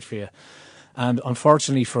doesn't go right for you. And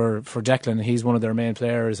unfortunately for Declan, he's one of their main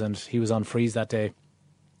players and he was on freeze that day.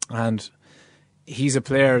 And he's a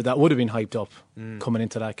player that would have been hyped up coming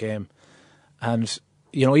into that game. And,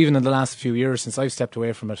 even in the last few years since I've stepped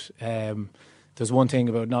away from it, there's one thing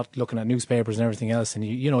about not looking at newspapers and everything else, and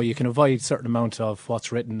you can avoid a certain amount of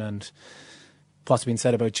what's written and what's been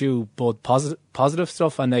said about you, both positive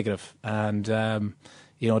stuff and negative. And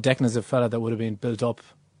Declan is a fella that would have been built up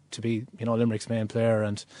to be Limerick's main player,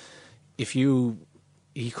 and he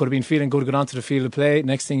could have been feeling good going onto the field of play.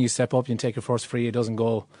 Next thing you step up, you take your first free, it doesn't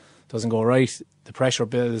go right. The pressure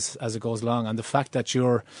builds as it goes along, and the fact that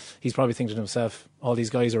he's probably thinking to himself, all these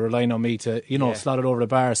guys are relying on me to slot it over the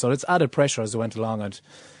bar, so it's added pressure as it went along. And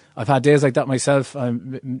I've had days like that myself.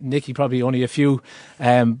 Nicky probably only a few,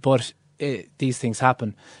 but these things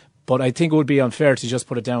happen. But I think it would be unfair to just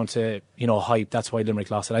put it down to hype. That's why Limerick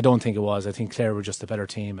lost it. I don't think it was. I think Clare were just a better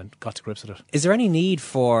team and got to grips with it. Is there any need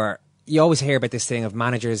for... You always hear about this thing of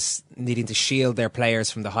managers needing to shield their players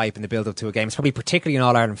from the hype and the build-up to a game. It's probably particularly an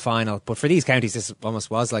All-Ireland final, but for these counties this almost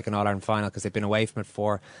was like an All-Ireland final because they've been away from it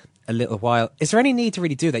for a little while. Is there any need to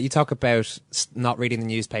really do that? You talk about not reading the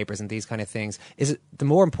newspapers and these kind of things. Is it the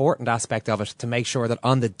more important aspect of it to make sure that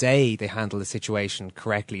on the day they handle the situation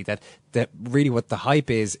correctly, that really what the hype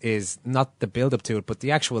is not the build-up to it, but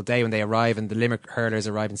the actual day when they arrive and the Limerick hurlers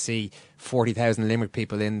arrive and see 40,000 Limerick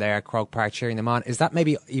people in there, Croke Park cheering them on? Is that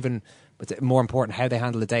maybe even more important how they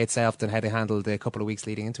handle the day itself than how they handle the couple of weeks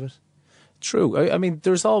leading into it? True. I mean,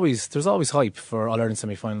 there's always hype for All-Ireland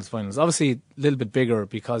semi-finals, finals. Obviously, a little bit bigger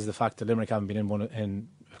because of the fact that Limerick haven't been in one in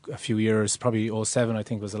a few years. Probably 2007, I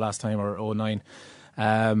think, was the last time, or 2009.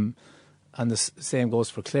 And the same goes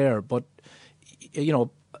for Clare. But,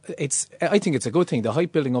 I think it's a good thing. The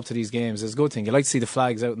hype building up to these games is a good thing. You like to see the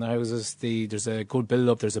flags out in the houses. There's a good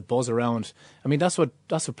build-up. There's a buzz around. I mean, that's what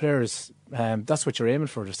players... that's what you're aiming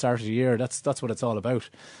for at the start of the year. That's what it's all about.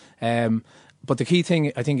 But the key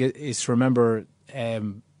thing, I think, is to remember at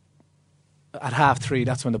 3:30,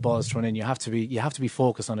 that's when the ball is thrown in. You have to be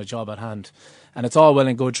focused on the job at hand. And it's all well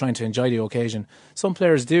and good trying to enjoy the occasion. Some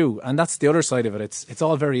players do, and that's the other side of it. It's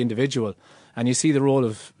all very individual. And you see the role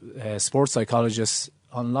of sports psychologists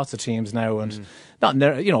on lots of teams now, and not in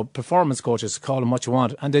their, performance coaches, call them what you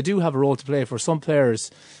want, and they do have a role to play for some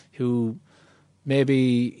players who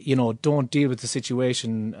maybe don't deal with the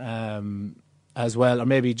situation as well, or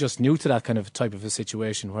maybe just new to that kind of type of a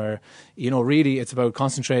situation where really it's about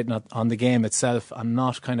concentrating on the game itself and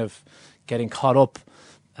not kind of getting caught up.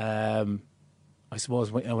 I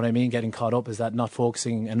suppose what I mean getting caught up is that not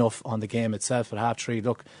focusing enough on the game itself at 3:30.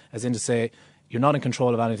 Look, as in to say, you're not in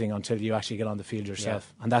control of anything until you actually get on the field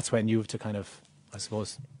yourself. Yeah. And that's when you have to kind of, I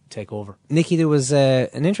suppose, take over. Nicky, there was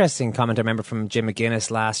an interesting comment I remember from Jim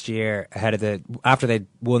McGuinness last year after they'd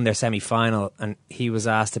won their semi-final, and he was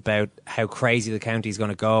asked about how crazy the county's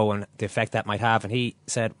going to go and the effect that might have, and he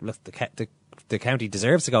said, look, the county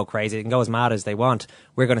deserves to go crazy. They can go as mad as they want.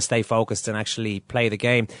 We're going to stay focused and actually play the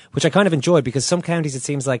game, which I kind of enjoyed, because some counties, it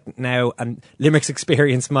seems like now, and Limerick's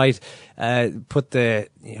experience might put the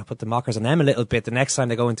mockers on them a little bit the next time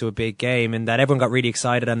they go into a big game, and that everyone got really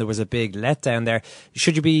excited and there was a big letdown there.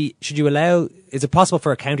 Should you allow? Is it possible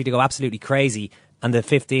for a county to go absolutely crazy and the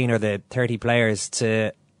 15 or the 30 players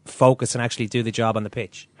to focus and actually do the job on the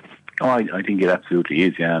pitch? Oh, I think it absolutely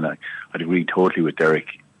is, yeah, and I'd agree totally with Derek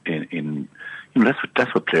in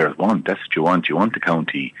that's what players want. That's what you want. You want the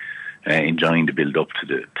county enjoying the build up to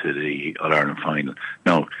the All Ireland final.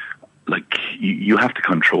 Now, you have to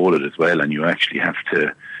control it as well, and you actually have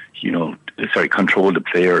to, control the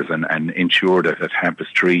players and ensure that at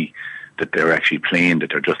 3:30 that they're actually playing,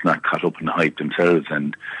 that they're just not caught up in the hype themselves.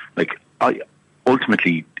 And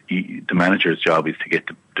ultimately, the manager's job is to get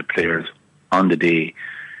the players on the day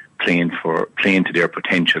playing to their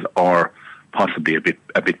potential, or possibly a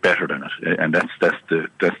bit better than it, and that's the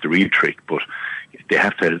real trick. But they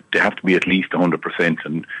have to be at least 100%,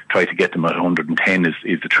 and try to get them at 110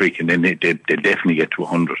 is the trick, and then they definitely get to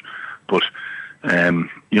 100. But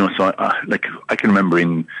so I can remember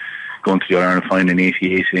in going to the All-Ireland final in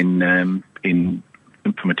 '88 in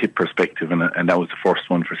from a tip perspective, and that was the first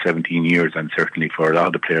one for 17 years, and certainly for a lot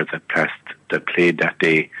of the players that played that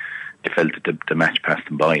day, they felt that the match passed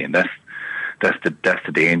them by, and that's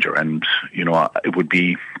the danger. And it would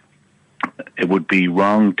be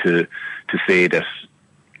wrong to say that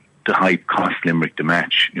the hype cost Limerick the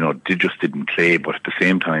match. They just didn't play, but at the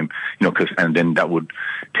same time, and then that would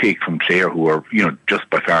take from Clare, who are, just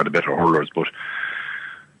by far the better hurlers. But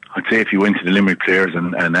I'd say if you went to the Limerick players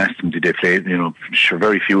and asked them, did they play, sure,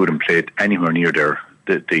 very few of them played anywhere near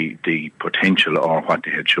the potential or what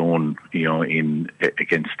they had shown,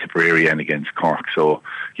 against Tipperary and against Cork. So,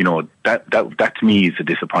 that to me is a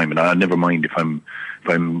disappointment. I never mind if I'm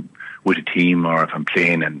with a team or if I'm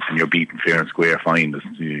playing and you're beaten fair and square, fine.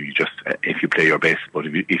 You just, if you play your best. But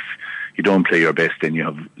if you don't play your best, then you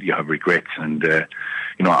have regrets. And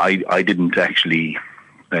I didn't actually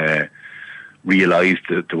realise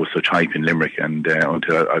that there was such hype in Limerick, and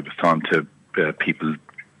until I was talking to people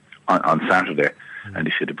on Saturday, and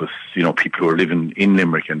they said it was, people who were living in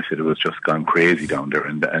Limerick, and they said it was just gone crazy down there,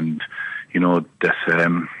 and that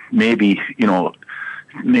maybe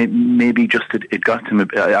just it got them.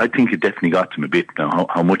 I think it definitely got them a bit. Now,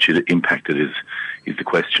 how much it impacted is the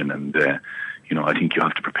question, and I think you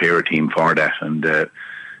have to prepare a team for that. And I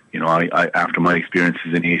after my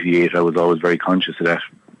experiences in '88, I was always very conscious of that,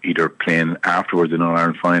 either playing afterwards in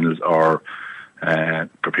All-Ireland finals or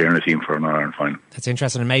preparing a team for an All-Ireland final. That's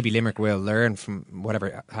interesting, and maybe Limerick will learn from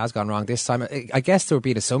whatever has gone wrong this time. I guess there would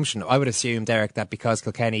be an assumption, I would assume, Derek, that because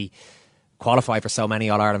Kilkenny qualify for so many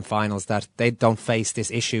All-Ireland finals that they don't face this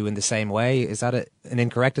issue in the same way. Is that an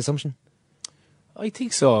incorrect assumption? I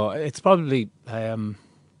think so. It's probably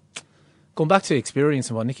going back to experience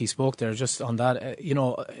and what Nicky spoke there, just on that.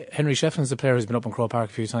 Henry Shefflin's the player who's been up in Croke Park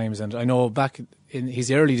a few times, and I know back in his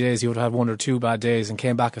early days he would have had one or two bad days and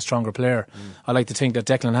came back a stronger player. I like to think that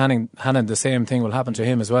Declan Hannon, the same thing will happen to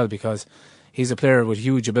him as well, because he's a player with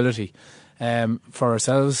huge ability. For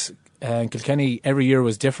ourselves, Kilkenny every year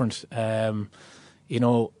was different.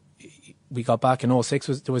 We got back in 06,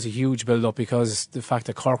 there was a huge build up because the fact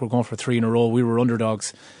that Cork were going for 3 in a row, we were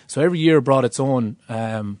underdogs. So every year brought its own.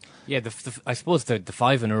 I suppose the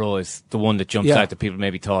 5 in a row is the one that jumps out, that people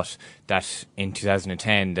maybe thought that in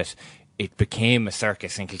 2010 that it became a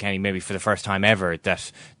circus in Kilkenny, maybe for the first time ever, that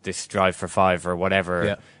this drive for 5 or whatever.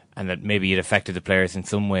 Yeah. And that maybe it affected the players in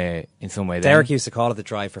some way. Derek used to call it the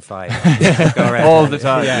drive for 5 all the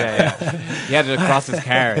time. Yeah. He had it across his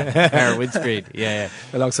car windscreen. Yeah,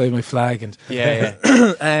 alongside my flag. And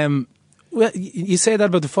well, you say that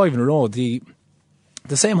about the 5 in a row. The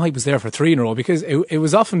same hype was there for 3 in a row, because it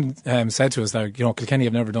was often said to us that Kilkenny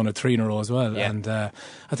have never done a 3 in a row as well. Yeah. And I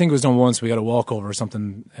think it was done once. We got a walkover or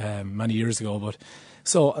something many years ago.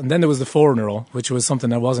 And then there was the 4 in a row, which was something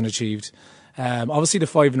that wasn't achieved. Obviously the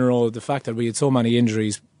 5 in a row, the fact that we had so many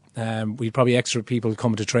injuries, we had probably extra people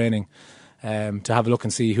coming to training to have a look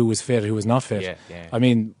and see who was fit, who was not fit. Yeah. I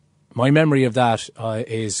mean, my memory of that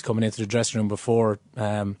is coming into the dressing room before,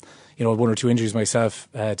 1 or 2 injuries myself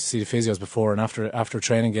to see the physios before and after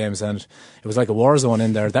training games, and it was like a war zone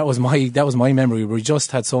in there. That was my memory. We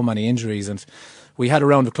just had so many injuries, and we had a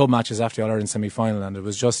round of club matches after the All-Ireland semi-final, and it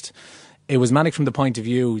was manic from the point of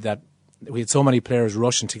view that we had so many players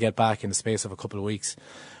rushing to get back in the space of a couple of weeks.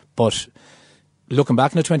 But looking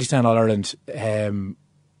back in the 2010 All-Ireland,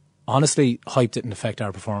 honestly, hype didn't affect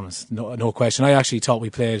our performance. No question. I actually thought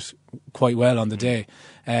we played quite well on the day.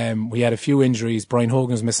 We had a few injuries. Brian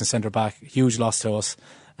Hogan was missing centre-back, huge loss to us.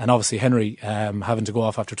 And obviously Henry having to go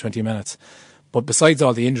off after 20 minutes. But besides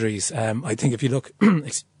all the injuries, I think if you look,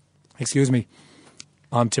 excuse me,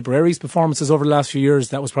 on Tipperary's performances over the last few years,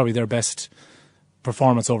 that was probably their best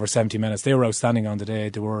performance over 70 minutes. They were outstanding on the day.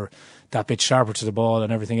 They were that bit sharper to the ball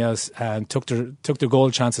and everything else, and took their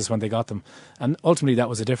goal chances when they got them. And ultimately that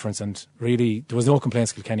was a difference, and really there was no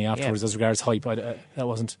complaints to Kilkenny afterwards as regards hype. That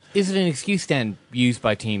wasn't. Is it an excuse then used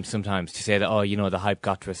by teams sometimes to say that, the hype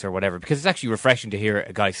got to us or whatever? Because it's actually refreshing to hear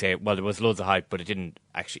a guy say, well, there was loads of hype, but it didn't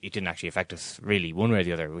actually affect us really one way or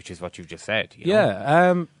the other, which is what you've just said.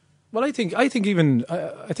 Well, I think I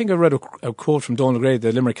read a quote from Donald Gray,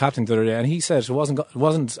 the Limerick captain, the other day, and he said it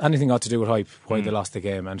wasn't anything got to do with hype why they lost the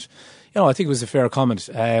game, and I think it was a fair comment.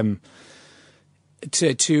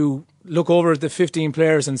 To look over at the 15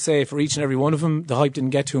 players and say for each and every one of them the hype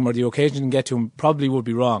didn't get to him or the occasion didn't get to him probably would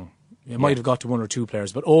be wrong. It might have got to 1 or 2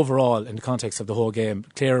 players, but overall, in the context of the whole game,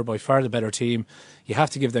 Clare by far the better team. You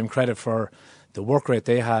have to give them credit for the work rate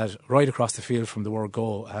they had right across the field from the word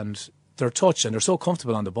go, and their touch, and they're so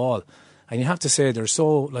comfortable on the ball, and you have to say they're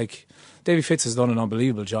so, Davy Fitz has done an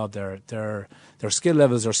unbelievable job there. Their skill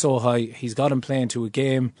levels are so high. He's got them playing to a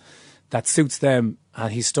game that suits them,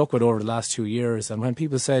 and he's stuck with over the last 2 years. And when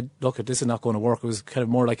people said, look, this is not going to work, it was kind of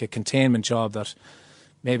more like a containment job, that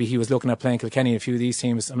maybe he was looking at playing Kilkenny and a few of these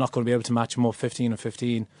teams. I'm not going to be able to match him up 15 and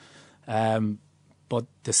 15. But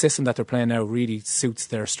the system that they're playing now really suits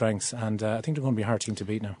their strengths, and I think they're going to be a hard team to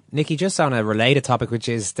beat now. Nicky, just on a related topic, which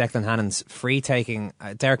is Declan Hannon's free taking,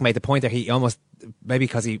 Derek made the point that he almost, maybe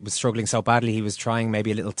because he was struggling so badly, he was trying maybe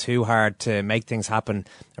a little too hard to make things happen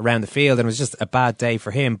around the field, and it was just a bad day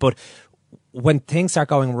for him. But when things start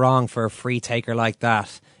going wrong for a free taker like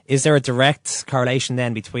that, is there a direct correlation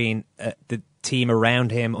then between the team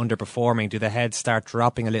around him underperforming? Do the heads start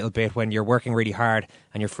dropping a little bit when you're working really hard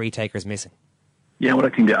and your free taker's missing? Yeah, well, I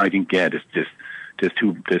think there's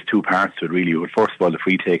two parts to it really. Well, first of all, the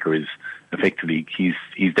free taker is effectively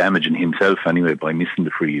he's damaging himself anyway by missing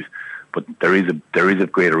the frees, but there is a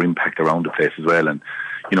greater impact around the place as well. And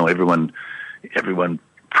everyone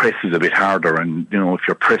presses a bit harder, and if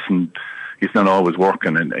you're pressing, it's not always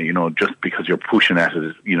working. And just because you're pushing at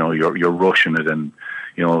it, you're rushing it, and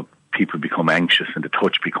people become anxious, and the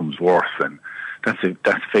touch becomes worse. And that's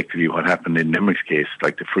effectively what happened in Limerick's case.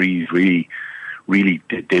 Like the frees really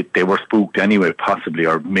they were spooked anyway, possibly,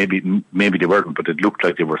 or maybe they weren't, but it looked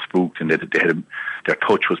like they were spooked, and their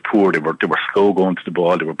touch was poor. They were slow going to the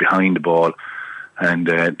ball. They were behind the ball, and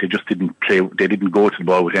they just didn't play. They didn't go to the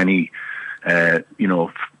ball with any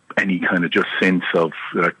any kind of just sense of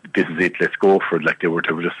like, this is it, let's go for it. Like they were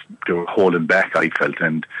holding back, I felt,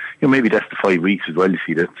 and maybe that's the 5 weeks as well. You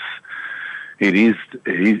see,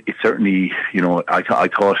 it's certainly, I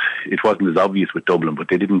thought it wasn't as obvious with Dublin, but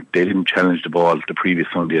they didn't challenge the ball the previous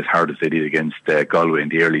Sunday as hard as they did against Galway in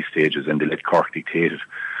the early stages, and they let Cork dictate it.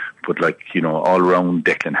 But all around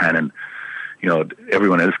Declan Hannon,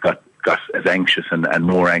 everyone else got as anxious and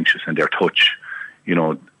more anxious, and their touch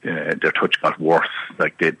got worse.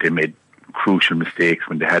 Like they made crucial mistakes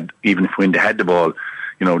when they had the ball.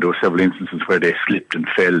 There were several instances where they slipped and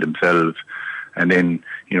fell themselves, and then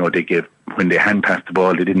when they hand passed the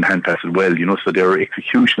ball, they didn't hand pass it well. So their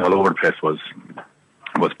execution all over the place was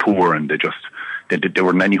poor, and they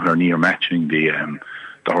weren't anywhere near matching the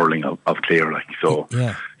hurling of Clare.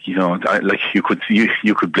 Yeah. You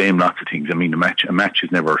could blame lots of things. I mean, a match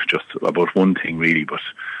is never just about one thing really, but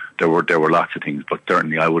there were lots of things. But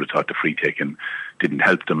certainly, I would have thought the free taking didn't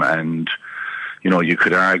help them, and you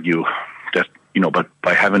could argue that but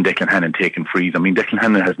by having Declan Hannon taking frees, I mean Declan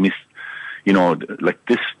Hannon has missed.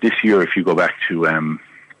 This year, if you go back to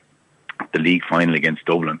the league final against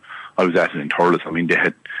Dublin, I was at it in Thurles. I mean, they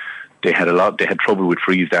had trouble with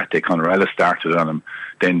frees that day. Conor Ellis started on him,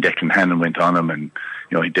 then Declan Hannon went on him, and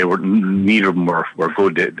neither of them were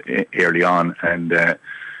good early on, and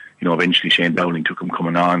eventually Shane Dowling took him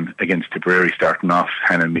coming on against Tipperary starting off.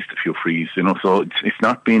 Hannon missed a few frees, so it's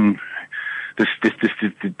not been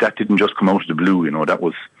that didn't just come out of the blue.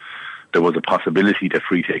 There was a possibility that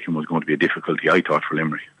free taking was going to be a difficulty, I thought, for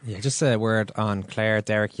Limerick. Yeah, just a word on Clare.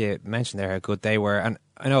 Derek, you mentioned there how good they were, and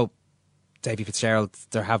I know Davy Fitzgerald,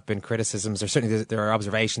 there have been criticisms, or certainly there are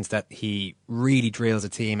observations that he really drills a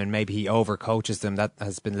team and maybe he overcoaches them. That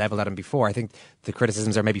has been levelled at him before. I think the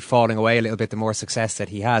criticisms are maybe falling away a little bit the more success that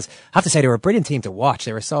he has. I have to say, they were a brilliant team to watch.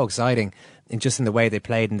 They were so exciting in the way they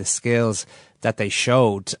played and the skills that they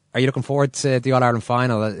showed. Are you looking forward to the All-Ireland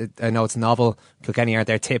final? I know it's novel. Kilkenny aren't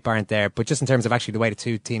there, Tip aren't there, but just in terms of actually the way the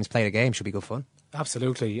two teams play the game, should be good fun.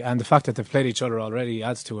 Absolutely, and the fact that they've played each other already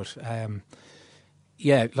adds to it.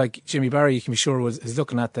 Yeah, like Jimmy Barry, you can be sure is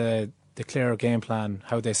looking at the Clare game plan,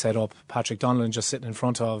 how they set up. Patrick Donnellan just sitting in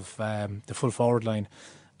front of the full forward line,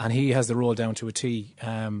 and he has the role down to a T.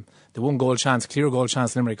 The one clear goal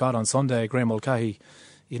chance Limerick got on Sunday, Graham Mulcahy,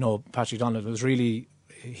 Patrick Donnellan was really,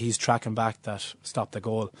 he's tracking back that stopped the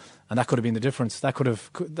goal, and that could have been the difference. That could have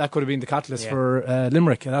been the catalyst for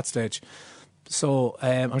Limerick at that stage. So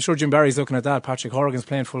I'm sure Jim Barry's looking at that. Patrick Horgan's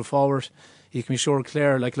playing full forward. You can be sure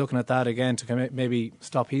Clare looking at that again to maybe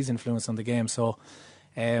stop his influence on the game. So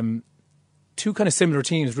two kind of similar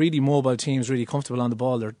teams, really mobile teams, really comfortable on the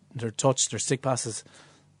ball. Their touch, their stick passes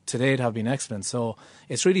to date have been excellent. So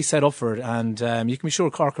it's really set up for it, and you can be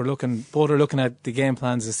sure Cork both are looking at the game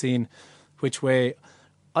plans and seeing which way.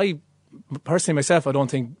 I personally myself, I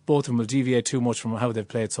don't think both of them will deviate too much from how they've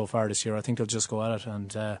played so far this year. I think they'll just go at it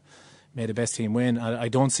and may the best team win. I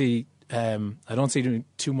don't see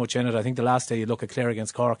too much in it. I think the last day you look at Clare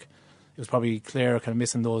against Cork, it was probably Clare kind of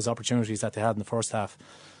missing those opportunities that they had in the first half.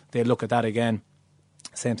 They'll look at that again.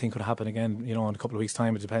 Same thing could happen again, in a couple of weeks'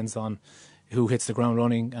 time. It depends on who hits the ground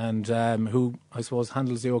running and who, I suppose,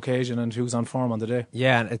 handles the occasion and who's on form on the day.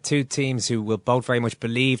 Yeah, and two teams who will both very much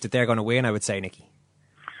believe that they're going to win, I would say, Nicky.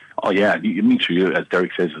 Oh, yeah. You mean, sure, as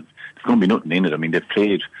Derek says, there's going to be nothing in it. I mean, they've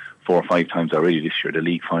played 4 or 5 times already this year. The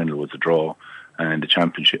league final was a draw, and the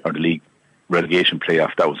championship, or the league relegation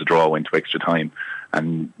playoff, that was a draw, went to extra time.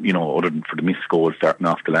 And, other than for the missed goals starting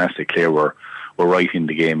off the last day, Clare were right in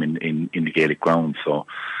the game in the Gaelic ground. So,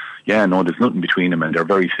 yeah, no, there's nothing between them, and they're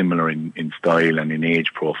very similar in style and in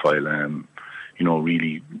age profile.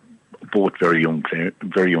 Really, both very young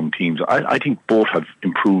teams. I think both have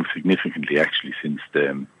improved significantly actually since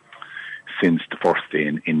the first day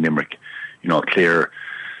in Limerick. Clare,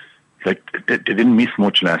 they didn't miss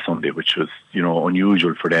much last Sunday, which was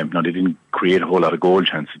unusual for them. Now, they didn't create a whole lot of goal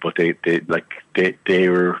chances, but their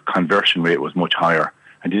conversion rate was much higher,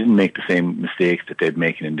 and they didn't make the same mistakes that they'd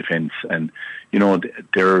making in defence. And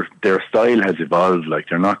their style has evolved. Like,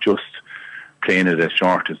 they're not just playing it as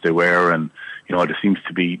short as they were, and they seem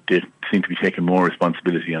to be taking more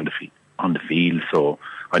responsibility on the field. So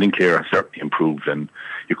I think Clare has certainly improved, and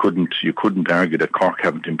you couldn't argue that Cork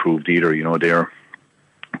haven't improved either.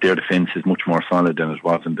 Their defence is much more solid than it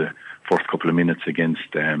was in the first couple of minutes against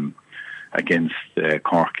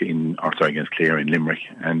Cork against Clare in Limerick,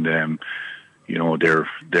 and their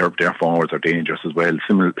forwards are dangerous as well.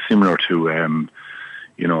 Similar to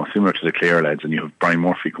the Clare lads, and you have Brian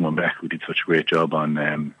Murphy coming back, who did such a great job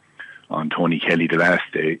on Tony Kelly the last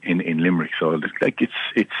day in Limerick. So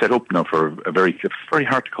it's set up now for it's very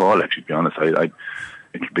hard to call, actually, to be honest.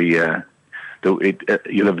 It'll be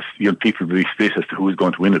you'll have people be split as to who's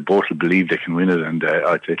going to win it. Both will believe they can win it, and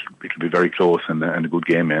I'd say it'll be very close and a good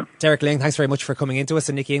game, yeah. Derek Ling, thanks very much for coming into us,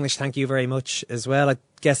 and Nicky English, thank you very much as well. I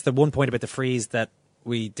guess the one point about the freeze that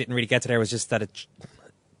we didn't really get to there was just that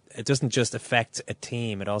it doesn't just affect a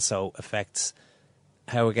team, it also affects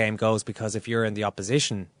how a game goes, because if you're in the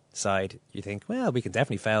opposition side, you think, well, we can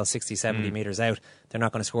definitely foul 60, 70 metres out. They're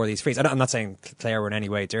not going to score these frees. I'm not saying Clare were in any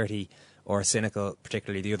way dirty or cynical,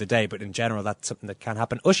 particularly the other day, but in general, that's something that can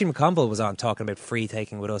happen. Oisin McConville was on talking about free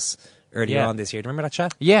taking with us earlier on this year. Do you remember that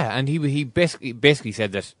chat? Yeah, and he basically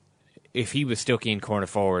said that if he was stuck in corner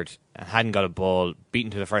forward and hadn't got a ball,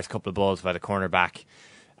 beaten to the first couple of balls by the corner back,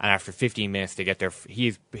 and after 15 minutes they get there,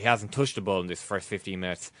 he hasn't touched the ball in this first 15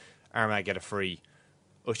 minutes, Armagh get a free.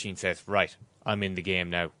 Oisin says, right, I'm in the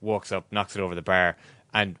game now, walks up, knocks it over the bar,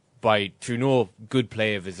 and through no good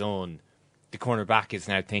play of his own, the cornerback is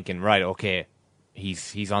now thinking, right, okay,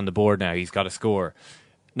 he's on the board now, he's got to score.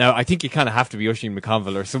 Now, I think you kind of have to be Oisin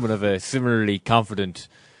McConville or someone of a similarly confident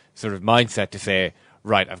sort of mindset to say,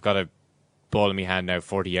 right, I've got a ball in my hand now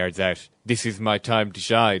 40 yards out. This is my time to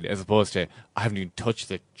shine, as opposed to, I haven't even touched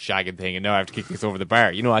the shagging thing and now I have to kick this over the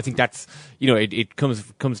bar. I think that's, it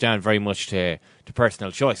comes down very much to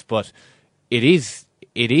personal choice, but it is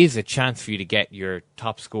a chance for you to get your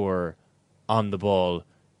top scorer on the ball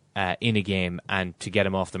in a game and to get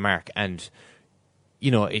him off the mark. And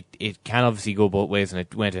it can obviously go both ways, and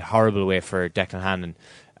it went a horrible way for Declan Hannon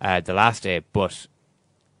the last day, but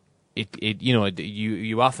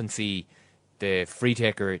you often see the free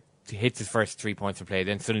taker hits his first 3 points from play,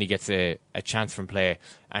 then suddenly gets a chance from play,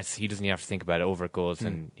 and he doesn't even have to think about it, over it goes,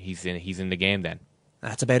 and he's in the game then.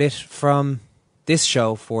 That's about it from this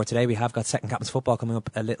show for today. We have got Second Captains football coming up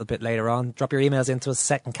a little bit later on. Drop your emails into us,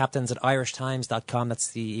 secondcaptains@irishtimes.com. That's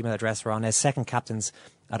the email address we're on now,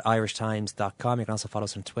 secondcaptains@irishtimes.com. You can also follow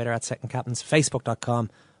us on Twitter @secondcaptains,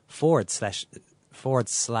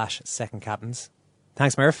 facebook.com/second captains.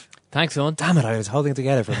 Thanks, Murph. Thanks, Owen. Damn it, I was holding it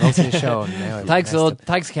together for most of the show. Thanks, Owen.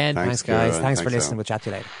 Thanks, Ken. Thanks, guys. Thanks for listening. We'll chat to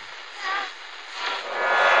you later.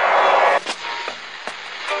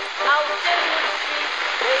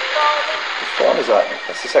 What phone is that?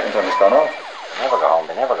 That's the second time it's gone off. They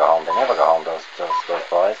never go home, those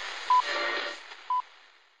boys.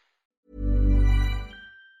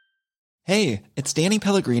 Hey, it's Danny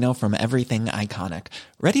Pellegrino from Everything Iconic.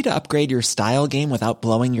 Ready to upgrade your style game without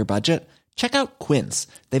blowing your budget? Check out Quince.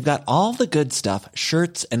 They've got all the good stuff,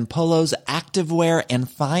 shirts and polos, activewear, and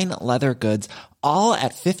fine leather goods, all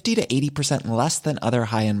at 50 to 80% less than other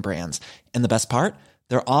high-end brands. And the best part?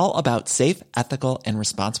 They're all about safe, ethical, and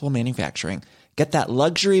responsible manufacturing. Get that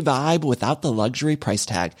luxury vibe without the luxury price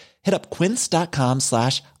tag. Hit up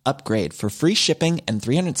quince.com/upgrade for free shipping and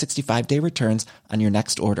 365-day returns on your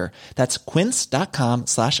next order. That's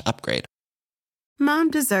quince.com/upgrade.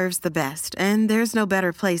 Mom deserves the best, and there's no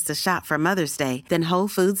better place to shop for Mother's Day than Whole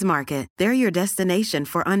Foods Market. They're your destination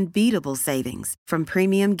for unbeatable savings, from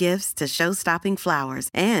premium gifts to show-stopping flowers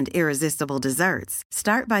and irresistible desserts.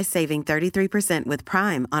 Start by saving 33% with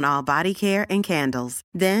Prime on all body care and candles.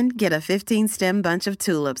 Then get a 15-stem bunch of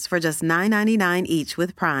tulips for just $9.99 each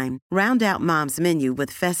with Prime. Round out Mom's menu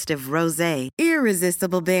with festive rosé,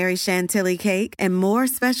 irresistible berry chantilly cake, and more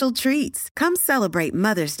special treats. Come celebrate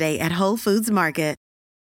Mother's Day at Whole Foods Market.